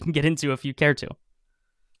reasons that we can get into if you care to.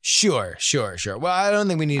 Sure. Well, I don't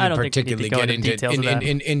think we need to particularly get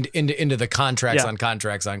into the contracts on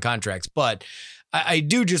contracts, but I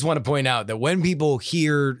do just want to point out that when people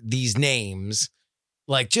hear these names,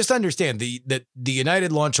 just understand that the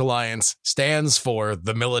United Launch Alliance stands for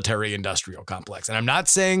the military industrial complex. And I'm not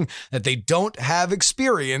saying that they don't have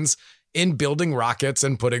experience in building rockets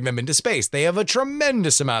and putting them into space. They have a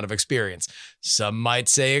tremendous amount of experience. Some might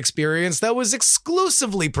say experience that was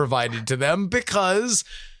exclusively provided to them because,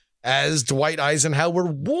 as Dwight Eisenhower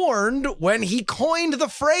warned when he coined the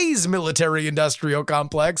phrase military industrial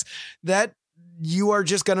complex, that you are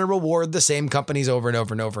just going to reward the same companies over and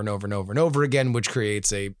over and over and over and over and over again, which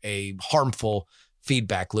creates a harmful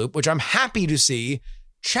feedback loop, which I'm happy to see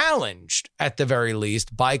challenged at the very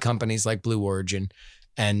least by companies like Blue Origin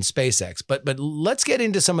and SpaceX. But let's get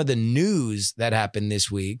into some of the news that happened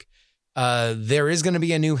this week. There is going to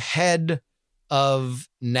be a new head of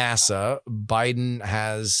NASA. Biden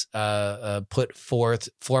has put forth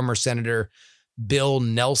former Senator Bill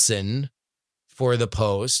Nelson for the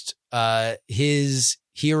post. His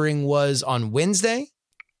hearing was on Wednesday.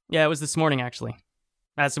 Yeah, it was this morning, actually,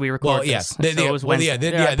 as we record this. So it was Wednesday.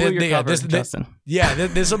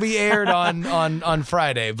 This will be aired on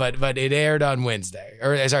Friday, but it aired on Wednesday.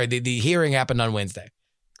 Or sorry, the hearing happened on Wednesday.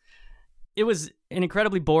 It was an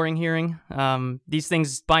incredibly boring hearing. These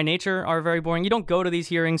things by nature are very boring. You don't go to these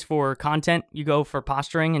hearings for content. You go for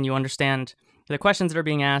posturing, and you understand the questions that are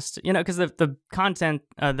being asked, because the content,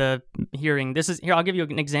 the hearing, I'll give you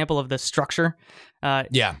an example of the structure.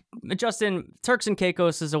 Justin, Turks and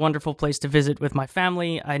Caicos is a wonderful place to visit with my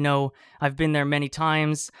family. I know I've been there many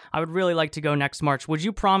times. I would really like to go next March. Would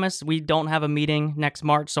you promise we don't have a meeting next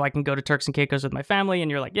March so I can go to Turks and Caicos with my family?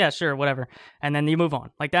 And you're like, yeah, sure, whatever. And then you move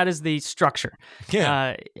on. Like, that is the structure.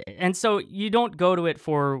 Yeah. And so you don't go to it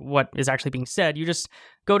for what is actually being said. You just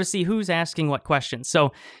go to see who's asking what questions.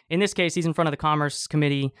 So in this case, he's in front of the Commerce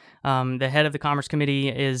Committee. The head of the Commerce Committee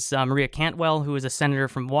is Maria Cantwell, who is a senator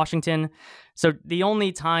from Washington. So the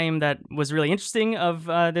only time that was really interesting of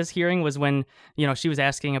this hearing was when, she was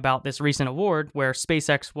asking about this recent award where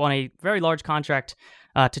SpaceX won a very large contract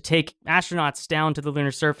to take astronauts down to the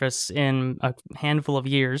lunar surface in a handful of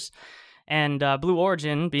years. And Blue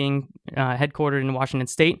Origin, being headquartered in Washington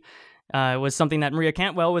State, was something that Maria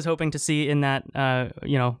Cantwell was hoping to see in that,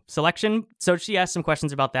 selection. So she asked some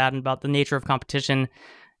questions about that and about the nature of competition.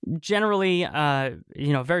 Generally,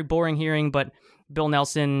 very boring hearing, but Bill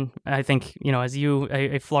Nelson, I think, as you,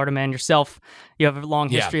 a Florida man yourself, you have a long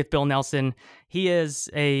history with Bill Nelson. He is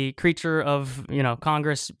a creature of,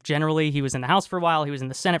 Congress generally. He was in the House for a while. He was in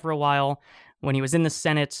the Senate for a while. When he was in the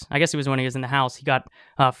Senate, I guess it was when he was in the House, he got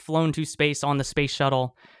flown to space on the space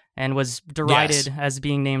shuttle and was derided as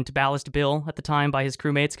being named Ballast Bill at the time by his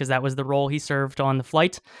crewmates because that was the role he served on the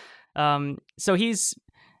flight. So he's,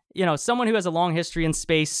 someone who has a long history in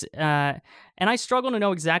space, and I struggle to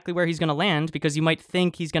know exactly where he's going to land because you might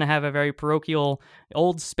think he's going to have a very parochial,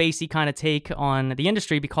 old spacey kind of take on the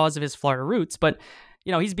industry because of his Florida roots, but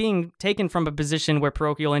he's being taken from a position where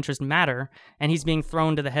parochial interests matter, and he's being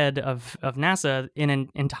thrown to the head of NASA in an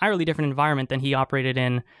entirely different environment than he operated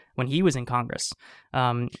in when he was in Congress.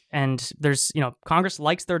 And there's, Congress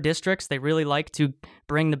likes their districts. They really like to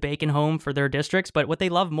bring the bacon home for their districts. But what they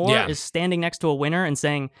love more is standing next to a winner and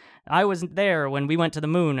saying, I wasn't there when we went to the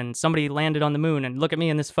moon and somebody landed on the moon and look at me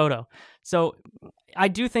in this photo. So I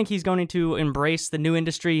do think he's going to embrace the new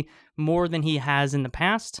industry more than he has in the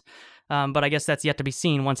past. But I guess that's yet to be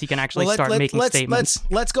seen once he can actually start making statements.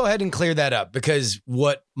 Let's go ahead and clear that up, because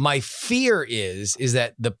what my fear is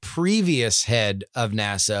that the previous head of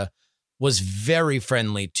NASA was very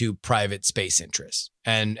friendly to private space interests,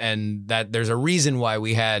 and that there's a reason why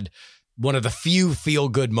we had one of the few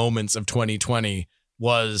feel-good moments of 2020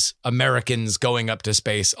 was Americans going up to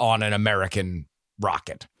space on an American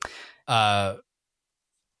rocket.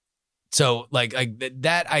 So like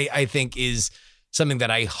that, I think is something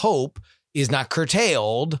that I hope is not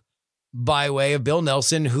curtailed by way of Bill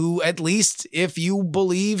Nelson, who, at least if you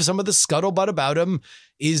believe some of the scuttlebutt about him,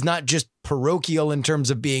 is not just parochial in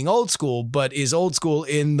terms of being old school, but is old school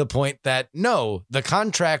in the point that, no, the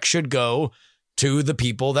contract should go to the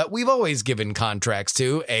people that we've always given contracts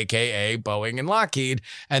to, aka Boeing and Lockheed,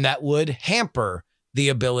 and that would hamper the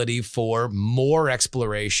ability for more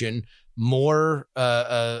exploration, more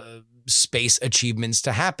space achievements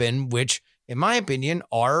to happen, which, in my opinion,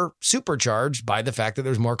 are supercharged by the fact that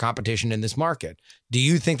there's more competition in this market. Do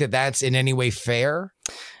you think that that's in any way fair?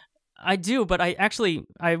 I do, but I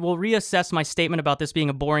will reassess my statement about this being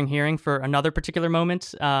a boring hearing for another particular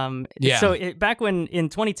moment. So back when in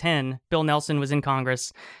 2010, Bill Nelson was in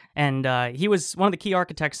Congress, and he was one of the key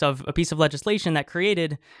architects of a piece of legislation that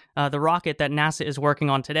created the rocket that NASA is working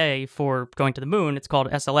on today for going to the moon. It's called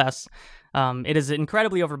SLS. It is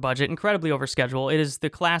incredibly over budget, incredibly over schedule. It is the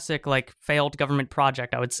classic failed government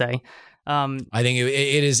project, I would say. I think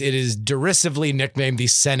it is derisively nicknamed the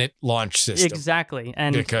Senate launch system. Exactly,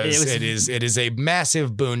 and because it is a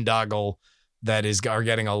massive boondoggle that are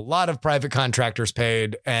getting a lot of private contractors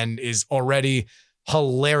paid and is already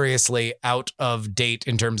hilariously out of date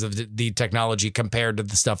in terms of the technology compared to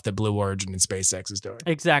the stuff that Blue Origin and SpaceX is doing.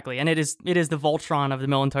 Exactly, and it is the Voltron of the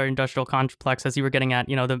military-industrial complex, as you were getting at.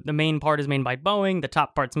 The main part is made by Boeing, the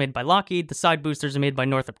top part's made by Lockheed, the side boosters are made by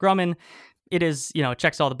Northrop Grumman. It is,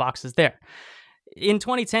 checks all the boxes there. In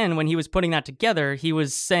 2010, when he was putting that together, he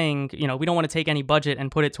was saying, we don't want to take any budget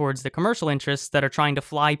and put it towards the commercial interests that are trying to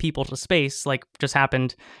fly people to space, like just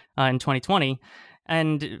happened in 2020.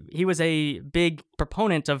 And he was a big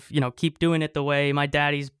proponent of, keep doing it the way my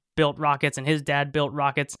daddy's built rockets and his dad built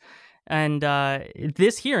rockets. And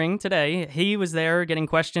this hearing today, he was there getting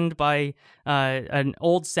questioned by an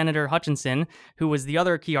old Senator Hutchinson, who was the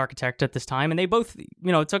other key architect at this time. And they both,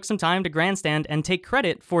 took some time to grandstand and take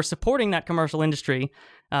credit for supporting that commercial industry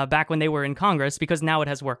back when they were in Congress, because now it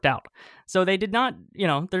has worked out. So they did not,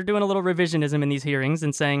 they're doing a little revisionism in these hearings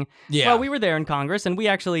and saying, well, we were there in Congress and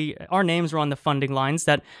our names were on the funding lines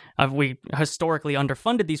that we historically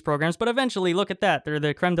underfunded these programs, but eventually, look at that. They're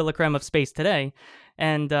the creme de la creme of space today.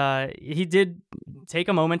 And he did take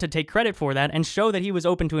a moment to take credit for that and show that he was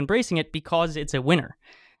open to embracing it because it's a winner.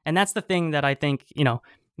 And that's the thing that I think,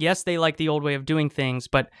 yes, they like the old way of doing things,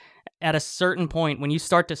 but at a certain point, when you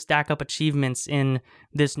start to stack up achievements in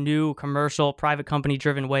this new commercial, private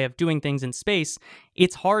company-driven way of doing things in space,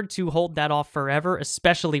 it's hard to hold that off forever,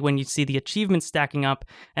 especially when you see the achievements stacking up,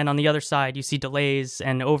 and on the other side, you see delays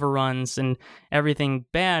and overruns and everything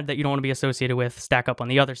bad that you don't want to be associated with stack up on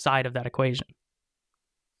the other side of that equation.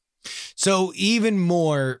 So even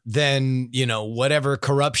more than, whatever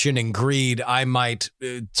corruption and greed I might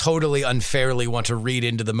totally unfairly want to read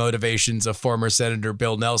into the motivations of former Senator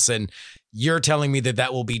Bill Nelson, you're telling me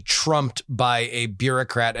that will be trumped by a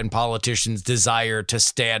bureaucrat and politician's desire to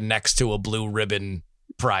stand next to a blue ribbon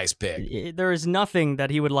prize pig. There is nothing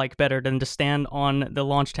that he would like better than to stand on the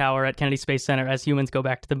launch tower at Kennedy Space Center as humans go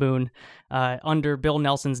back to the moon under Bill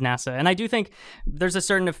Nelson's NASA. And I do think there's a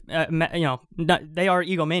certain, they are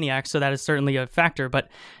egomaniacs, so that is certainly a factor, but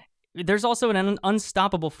there's also an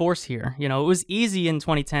unstoppable force here. It was easy in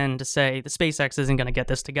 2010 to say the SpaceX isn't going to get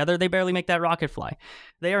this together. They barely make that rocket fly.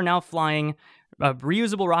 They are now flying a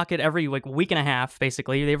reusable rocket every week and a half,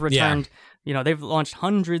 basically. They've returned, they've launched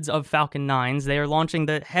hundreds of Falcon 9s. They are launching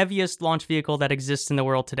the heaviest launch vehicle that exists in the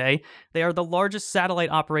world today. They are the largest satellite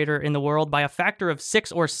operator in the world by a factor of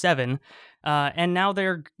 6 or 7. And now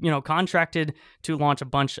they're, contracted to launch a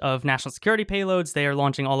bunch of national security payloads. They are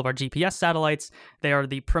launching all of our GPS satellites. They are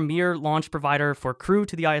the premier launch provider for crew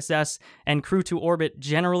to the ISS and crew to orbit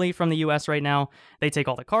generally from the US right now. They take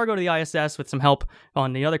all the cargo to the ISS with some help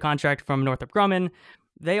on the other contract from Northrop Grumman.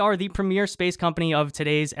 They are the premier space company of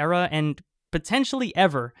today's era, and potentially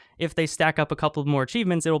ever. If they stack up a couple of more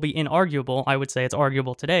achievements, it'll be inarguable. I would say it's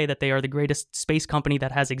arguable today that they are the greatest space company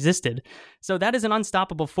that has existed. So that is an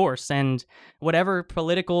unstoppable force, and whatever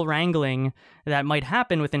political wrangling that might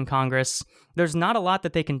happen within Congress, there's not a lot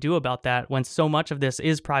that they can do about that when so much of this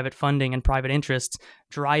is private funding and private interests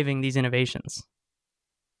driving these innovations.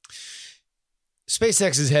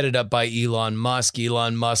 SpaceX is headed up by Elon Musk.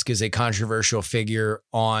 Elon Musk is a controversial figure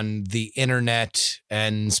on the internet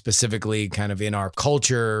and specifically kind of in our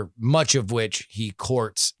culture, much of which he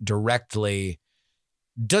courts directly.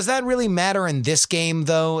 Does that really matter in this game,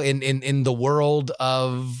 though, in the world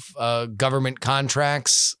of government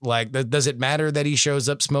contracts? Like, does it matter that he shows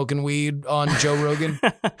up smoking weed on Joe Rogan?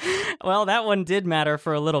 Well, that one did matter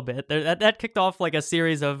for a little bit. That kicked off like a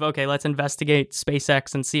series of, okay, let's investigate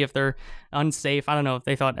SpaceX and see if they're unsafe. I don't know if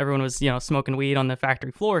they thought everyone was, smoking weed on the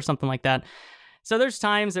factory floor or something like that. So there's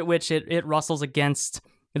times at which it rustles against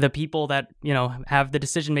the people that, have the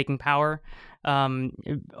decision-making power.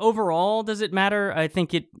 Overall, does it matter? I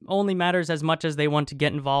think it only matters as much as they want to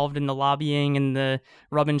get involved in the lobbying and the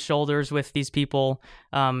rubbing shoulders with these people.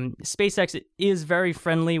 SpaceX is very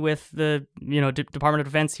friendly with the Department of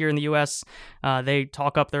Defense here in the U.S. They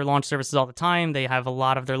talk up their launch services all the time. They have a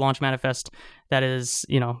lot of their launch manifest that is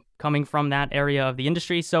coming from that area of the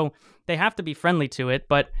industry, so they have to be friendly to it.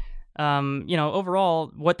 But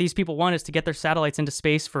overall, what these people want is to get their satellites into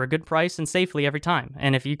space for a good price and safely every time.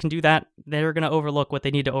 And if you can do that, they're going to overlook what they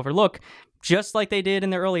need to overlook, just like they did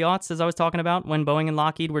in the early aughts, as I was talking about, when Boeing and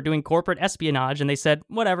Lockheed were doing corporate espionage, and they said,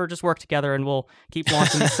 whatever, just work together and we'll keep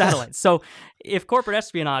launching these satellites. So if corporate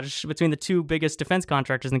espionage between the two biggest defense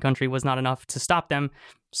contractors in the country was not enough to stop them,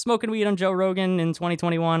 smoking weed on Joe Rogan in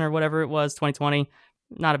 2021 or whatever it was, 2020,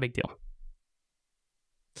 not a big deal.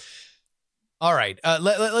 All right,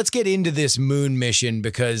 let's get into this moon mission,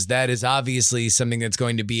 because that is obviously something that's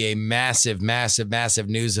going to be a massive, massive, massive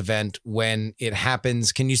news event when it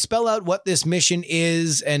happens. Can you spell out what this mission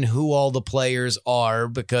is and who all the players are?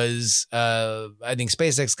 Because I think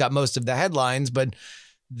SpaceX got most of the headlines, but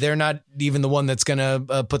they're not even the one that's going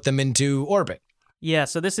to put them into orbit. Yeah,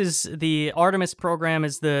 so this is the Artemis program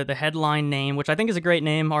is the headline name, which I think is a great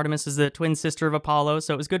name. Artemis is the twin sister of Apollo,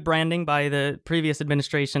 so it was good branding by the previous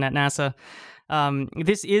administration at NASA.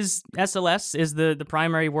 This is SLS is the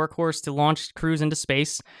primary workhorse to launch crews into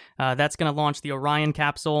space. That's going to launch the Orion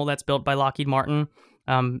capsule that's built by Lockheed Martin.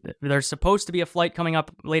 There's supposed to be a flight coming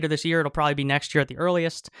up later this year. It'll probably be next year at the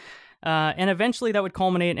earliest. And eventually that would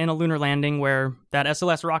culminate in a lunar landing where that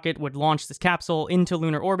SLS rocket would launch this capsule into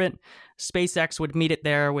lunar orbit. SpaceX would meet it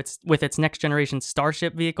there with its next generation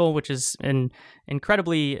Starship vehicle, which is an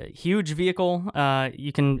incredibly huge vehicle.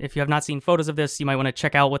 If you have not seen photos of this, you might want to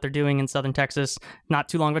check out what they're doing in southern Texas. Not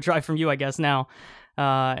too long of a drive from you, I guess, now.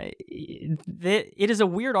 It is a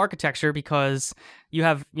weird architecture because you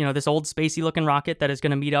have, this old spacey looking rocket that is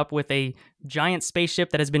going to meet up with a giant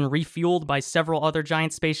spaceship that has been refueled by several other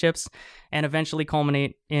giant spaceships and eventually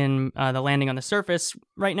culminate in the landing on the surface.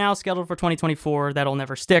 Right now, scheduled for 2024. That'll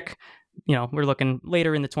never stick. We're looking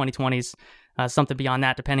later in the 2020s, something beyond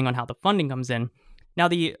that, depending on how the funding comes in. Now,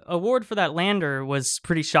 the award for that lander was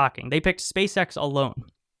pretty shocking. They picked SpaceX alone.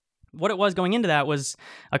 what it was going into that was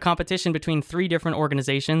a competition between 3 different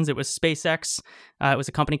organizations. It was SpaceX, it was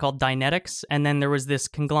a company called Dynetics, and then there was this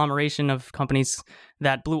conglomeration of companies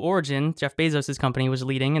that Blue Origin, Jeff Bezos' company, was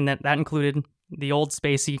leading, and that included the old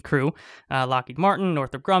spacey crew, Lockheed Martin,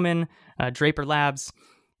 Northrop Grumman, Draper Labs.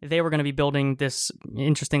 They were going to be building this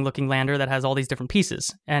interesting-looking lander that has all these different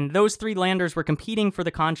pieces. And those 3 landers were competing for the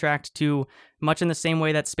contract to, much in the same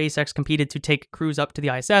way that SpaceX competed to take crews up to the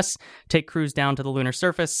ISS, take crews down to the lunar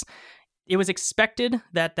surface. It was expected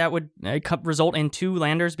that that would result in 2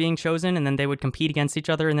 landers being chosen, and then they would compete against each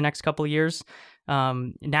other in the next couple of years.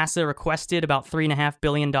 NASA requested about $3.5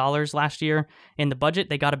 billion last year in the budget.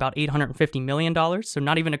 They got about $850 million, so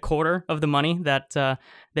not even a quarter of the money that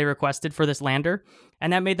they requested for this lander.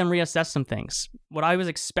 And that made them reassess some things. What I was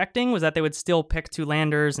expecting was that they would still pick 2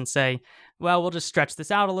 landers and say, well, we'll just stretch this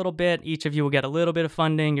out a little bit. Each of you will get a little bit of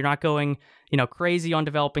funding. You're not going, crazy on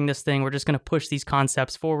developing this thing. We're just going to push these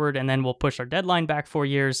concepts forward, and then we'll push our deadline back 4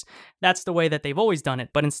 years. That's the way that they've always done it.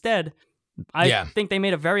 But instead, I think they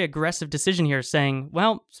made a very aggressive decision here saying,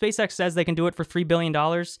 well, SpaceX says they can do it for $3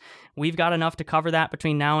 billion. We've got enough to cover that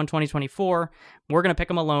between now and 2024. We're going to pick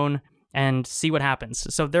them alone and see what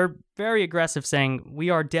happens. So they're very aggressive, saying we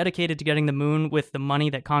are dedicated to getting the moon with the money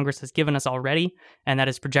that Congress has given us already, and that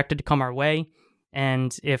is projected to come our way.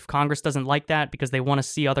 And if Congress doesn't like that because they want to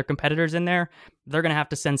see other competitors in there, they're going to have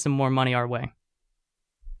to send some more money our way.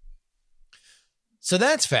 So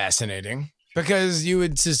that's fascinating, because you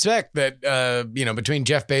would suspect that, between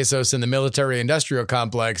Jeff Bezos and the military-industrial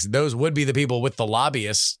complex, those would be the people with the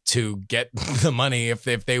lobbyists to get the money if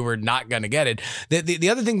they were not going to get it. The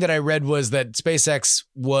other thing that I read was that SpaceX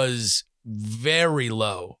was very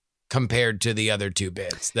low compared to the other 2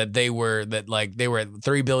 bids. That they were at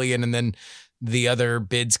 $3 billion, and then the other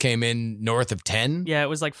bids came in north of 10. Yeah, it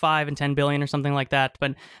was like 5 and 10 billion or something like that.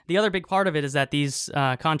 But the other big part of it is that these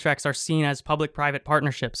contracts are seen as public-private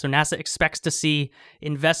partnerships. So NASA expects to see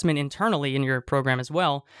investment internally in your program as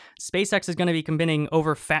well. SpaceX is going to be committing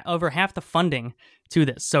over half the funding to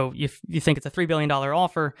this. So if you think it's a $3 billion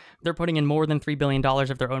offer, they're putting in more than $3 billion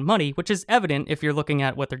of their own money, which is evident if you're looking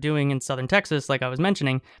at what they're doing in southern Texas, like I was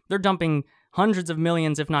mentioning. They're dumping hundreds of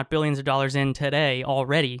millions, if not billions of dollars in today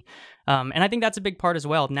already. And I think that's a big part as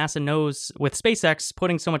well. NASA knows with SpaceX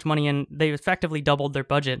putting so much money in, they effectively doubled their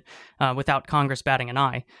budget without Congress batting an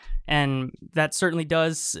eye. And that certainly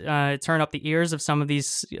does turn up the ears of some of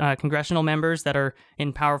these congressional members that are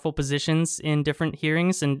in powerful positions in different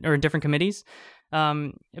hearings or in different committees.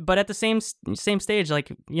 But at the same stage,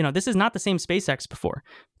 this is not the same SpaceX before.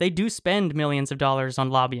 They do spend millions of dollars on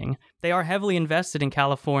lobbying. They are heavily invested in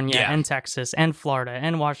California and Texas and Florida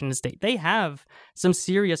and Washington State. They have some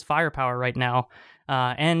serious firepower right now,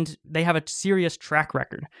 and they have a serious track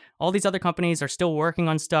record. All these other companies are still working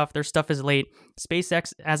on stuff. Their stuff is late.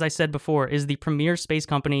 SpaceX, as I said before, is the premier space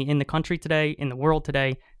company in the country today, in the world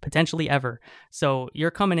today, potentially ever. So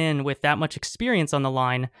you're coming in with that much experience on the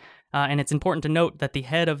line. And it's important to note that the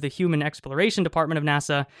head of the Human Exploration Department of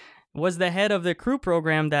NASA was the head of the crew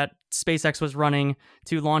program that SpaceX was running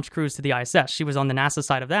to launch crews to the ISS. She was on the NASA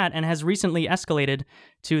side of that and has recently escalated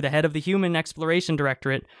to the head of the Human Exploration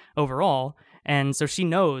Directorate overall. And so she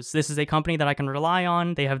knows this is a company that I can rely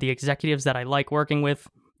on. They have the executives that I like working with.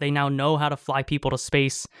 They now know how to fly people to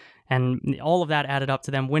space. And all of that added up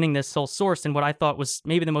to them winning this sole source in what I thought was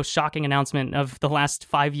maybe the most shocking announcement of the last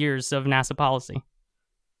 5 years of NASA policy.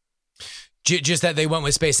 Just that they went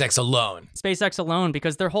with SpaceX alone. SpaceX alone,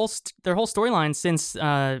 because their whole storyline since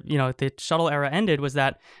the shuttle era ended was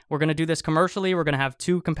that we're going to do this commercially. We're going to have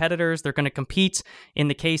 2 competitors. They're going to compete. In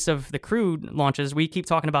the case of the crew launches, we keep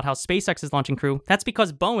talking about how SpaceX is launching crew. That's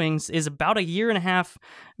because Boeing's is about a year and a half,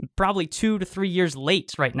 probably 2 to 3 years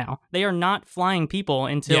late right now. They are not flying people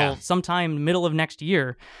until sometime middle of next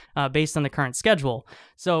year, based on the current schedule.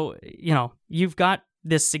 So you've got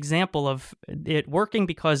this example of it working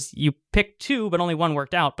because you picked 2, but only 1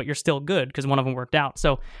 worked out, but you're still good because one of them worked out.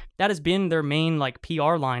 So that has been their main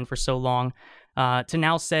PR line for so long, to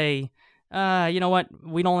now say, you know what,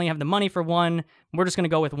 we don't only have the money for 1, we're just going to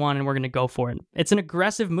go with 1 and we're going to go for it. It's an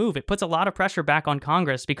aggressive move. It puts a lot of pressure back on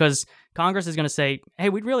Congress because Congress is going to say, hey,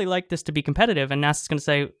 we'd really like this to be competitive. And NASA's going to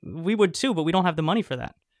say, we would too, but we don't have the money for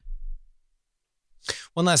that.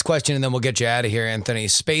 One last question, and then we'll get you out of here, Anthony.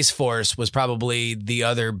 Space Force was probably the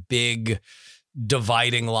other big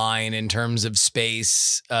dividing line in terms of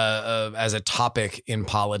space as a topic in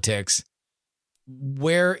politics.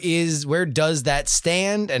 Where does that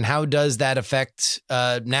stand, and how does that affect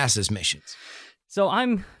NASA's missions? So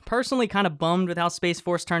I'm personally kind of bummed with how Space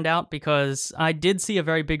Force turned out because I did see a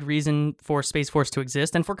very big reason for Space Force to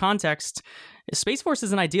exist. And for context, Space Force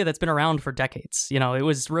is an idea that's been around for decades. You know, it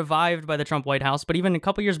was revived by the Trump White House, but even a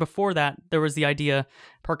couple years before that, there was the idea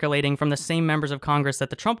percolating from the same members of Congress that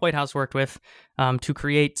the Trump White House worked with to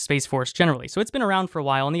create Space Force generally. So it's been around for a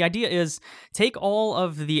while. And the idea is take all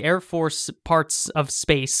of the Air Force parts of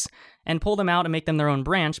space and pull them out and make them their own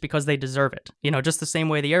branch because they deserve it. You know, just the same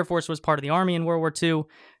way the Air Force was part of the Army in World War II,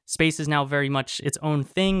 space is now very much its own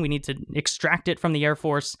thing. We need to extract it from the Air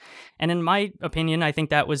Force. And in my opinion, I think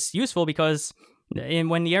that was useful because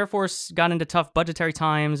when the Air Force got into tough budgetary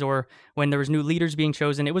times or when there was new leaders being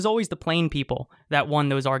chosen, it was always the plain people that won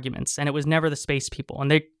those arguments, and it was never the space people. And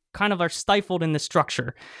they kind of are stifled in the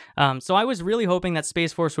structure. So I was really hoping that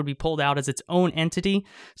Space Force would be pulled out as its own entity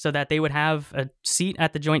so that they would have a seat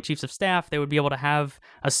at the Joint Chiefs of Staff. They would be able to have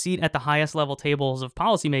a seat at the highest level tables of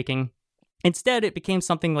policymaking. Instead, it became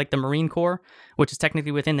something like the Marine Corps, which is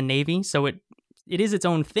technically within the Navy. So it is its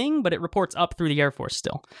own thing, but it reports up through the Air Force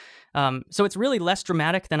still. So it's really less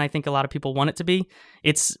dramatic than I think a lot of people want it to be.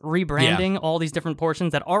 It's rebranding all these different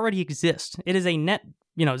portions that already exist. It is a net,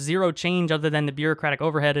 zero change other than the bureaucratic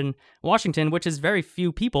overhead in Washington, which is very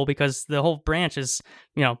few people because the whole branch is,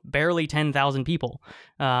 barely 10,000 people.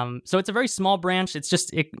 So it's a very small branch. It's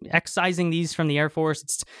just excising these from the Air Force.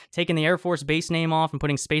 It's taking the Air Force base name off and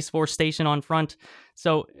putting Space Force Station on front.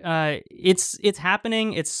 So it's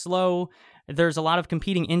happening. It's slow. There's a lot of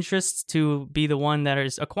competing interests to be the one that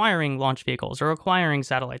is acquiring launch vehicles or acquiring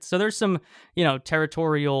satellites. So there's some,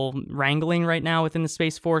 territorial wrangling right now within the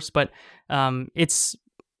Space Force, but it's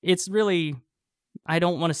really, I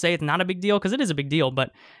don't want to say it's not a big deal because it is a big deal,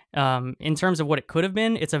 but in terms of what it could have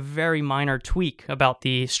been, it's a very minor tweak about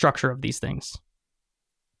the structure of these things.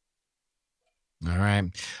 All right.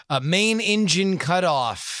 Main Engine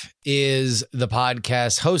Cutoff is the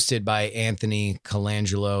podcast hosted by Anthony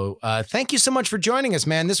Colangelo. Thank you so much for joining us,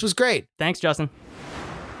 man. This was great. Thanks, Justin.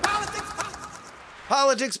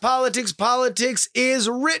 Politics is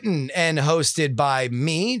written and hosted by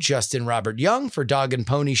me, Justin Robert Young, for Dog and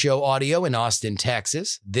Pony Show Audio in Austin,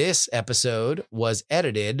 Texas. This episode was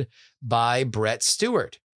edited by Brett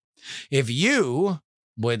Stewart. If you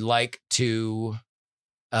would like to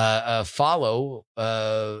follow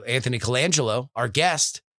Anthony Colangelo, our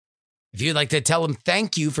guest, if you'd like to tell him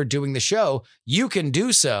thank you for doing the show, you can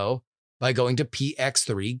do so by going to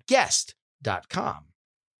px3guest.com.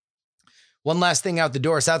 One last thing out the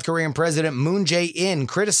door. South Korean President Moon Jae-in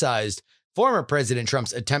criticized former President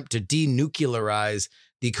Trump's attempt to denuclearize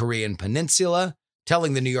the Korean Peninsula,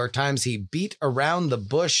 telling the New York Times he beat around the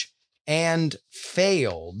bush and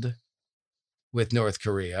failed with North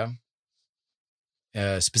Korea.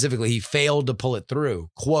 Specifically, he failed to pull it through.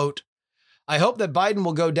 Quote, I hope that Biden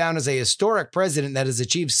will go down as a historic president that has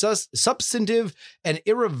achieved substantive and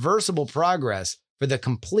irreversible progress for the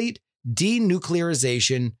complete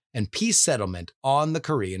denuclearization and peace settlement on the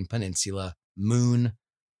Korean Peninsula, Moon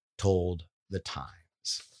told the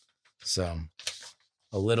Times. So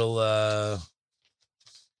a little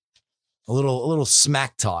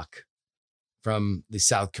smack talk from the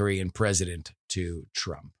South Korean president to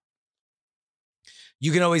Trump.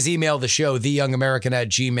 You can always email the show,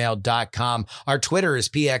 theyoungamerican@gmail.com. Our Twitter is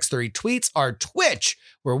PX3Tweets. Our Twitch,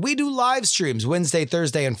 where we do live streams Wednesday,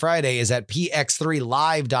 Thursday, and Friday, is at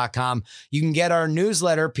px3live.com. You can get our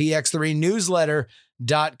newsletter,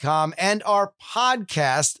 px3newsletter.com. And our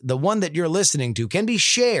podcast, the one that you're listening to, can be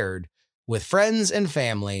shared with friends and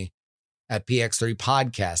family at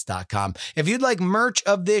px3podcast.com. If you'd like merch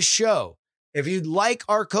of this show, if you'd like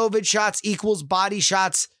our COVID shots equals body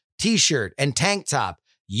shots t-shirt and tank top,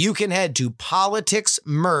 you can head to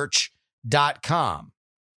politicsmerch.com.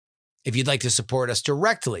 If you'd like to support us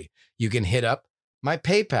directly, you can hit up my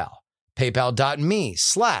PayPal,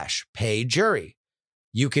 paypal.me/payjury.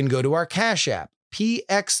 You can go to our Cash App,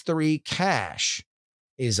 PX3Cash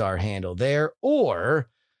is our handle there,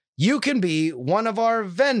 or you can be one of our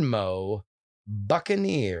Venmo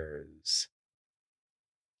Buccaneers.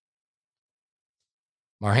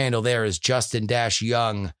 Our handle there is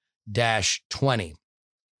Justin-Young-20.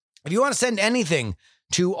 If you want to send anything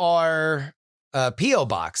to our P.O.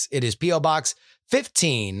 Box, it is P.O. Box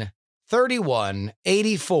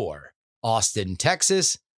 153184, Austin,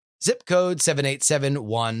 Texas, zip code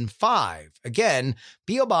 78715. Again,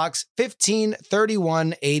 P.O. Box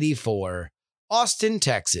 153184, Austin,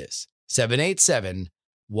 Texas,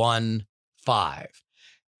 78715.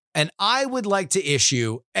 And I would like to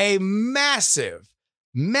issue a massive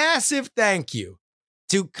thank you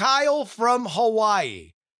to Kyle from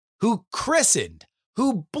Hawaii, who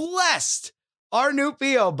blessed our new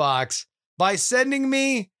P.O. Box by sending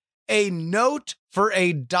me a note for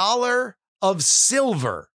 $1 of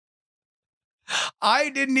silver. I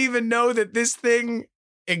didn't even know that this thing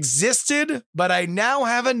existed, but I now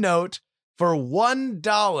have a note for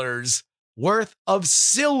 $1 worth of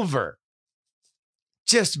silver.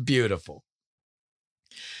 Just beautiful.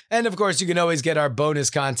 And of course, you can always get our bonus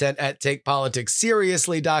content at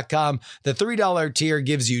takepoliticsseriously.com. The $3 tier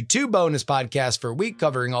gives you 2 bonus podcasts per week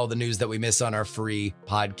covering all the news that we miss on our free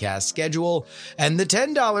podcast schedule. And the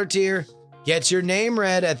 $10 tier gets your name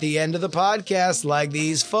read at the end of the podcast, like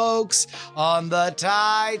these folks on the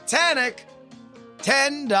Titanic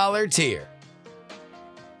 $10 tier.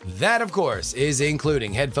 That, of course, is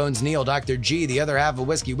including Headphones Neil, Dr. G, the other half of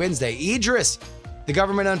Whiskey Wednesday, Idris, The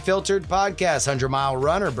Government Unfiltered Podcast, 100 Mile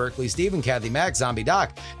Runner, Berkeley Stephen, Kathy Mack, Zombie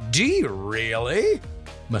Doc, D Really,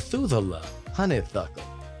 Methuselah, Honeythuckle,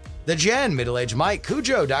 The Jen, Middle-Aged Mike,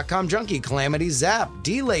 Cujo.com Junkie, Calamity Zap,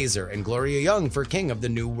 D-Laser, and Gloria Young for King of the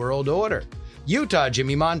New World Order, Utah,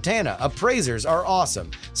 Jimmy Montana, Appraisers Are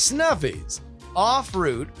Awesome, Snuffies, Off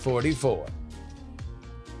Route 44,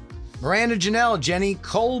 Miranda Janelle, Jenny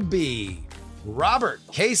Colby, Robert,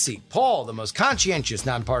 Casey, Paul, the most conscientious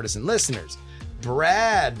nonpartisan listeners,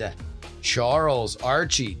 Brad, Charles,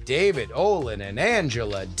 Archie, David, Olin, and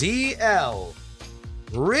Angela, DL,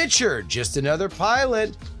 Richard, Just Another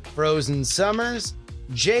Pilot, Frozen Summers,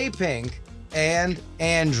 J Pink, and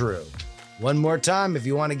Andrew. One more time, if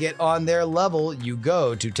you want to get on their level, you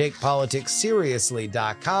go to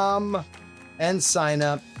takepoliticsseriously.com and sign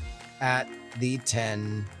up at the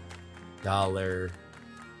 $10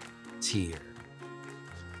 tier.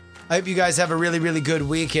 I hope you guys have a really, really good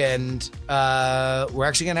weekend. We're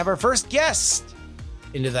actually going to have our first guest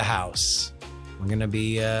into the house. We're going to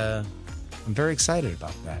be, I'm very excited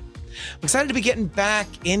about that. I'm excited to be getting back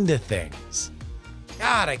into things.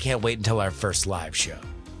 God, I can't wait until our first live show.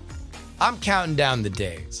 I'm counting down the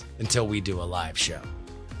days until we do a live show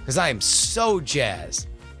because I am so jazzed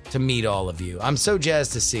to meet all of you. I'm so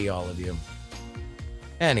jazzed to see all of you.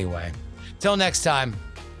 Anyway, till next time.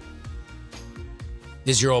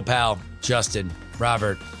 This is your old pal, Justin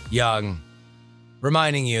Robert Young,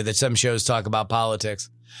 reminding you that some shows talk about politics,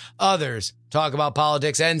 others talk about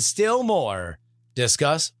politics, and still more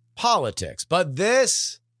discuss politics. But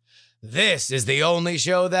this is the only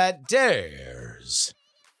show that dares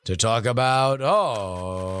to talk about all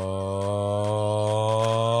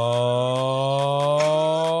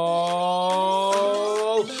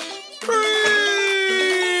three.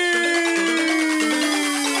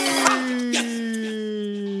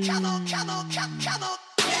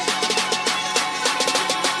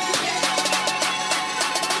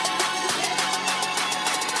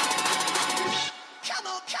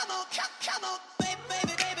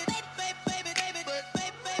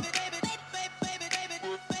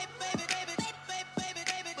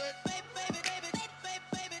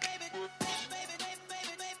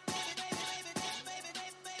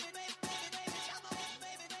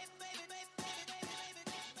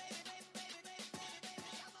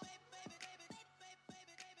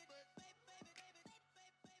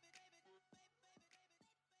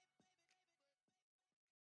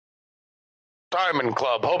 Diamond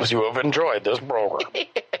Club hopes you have enjoyed this program.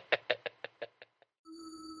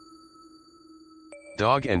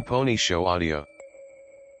 Dog and Pony Show audio.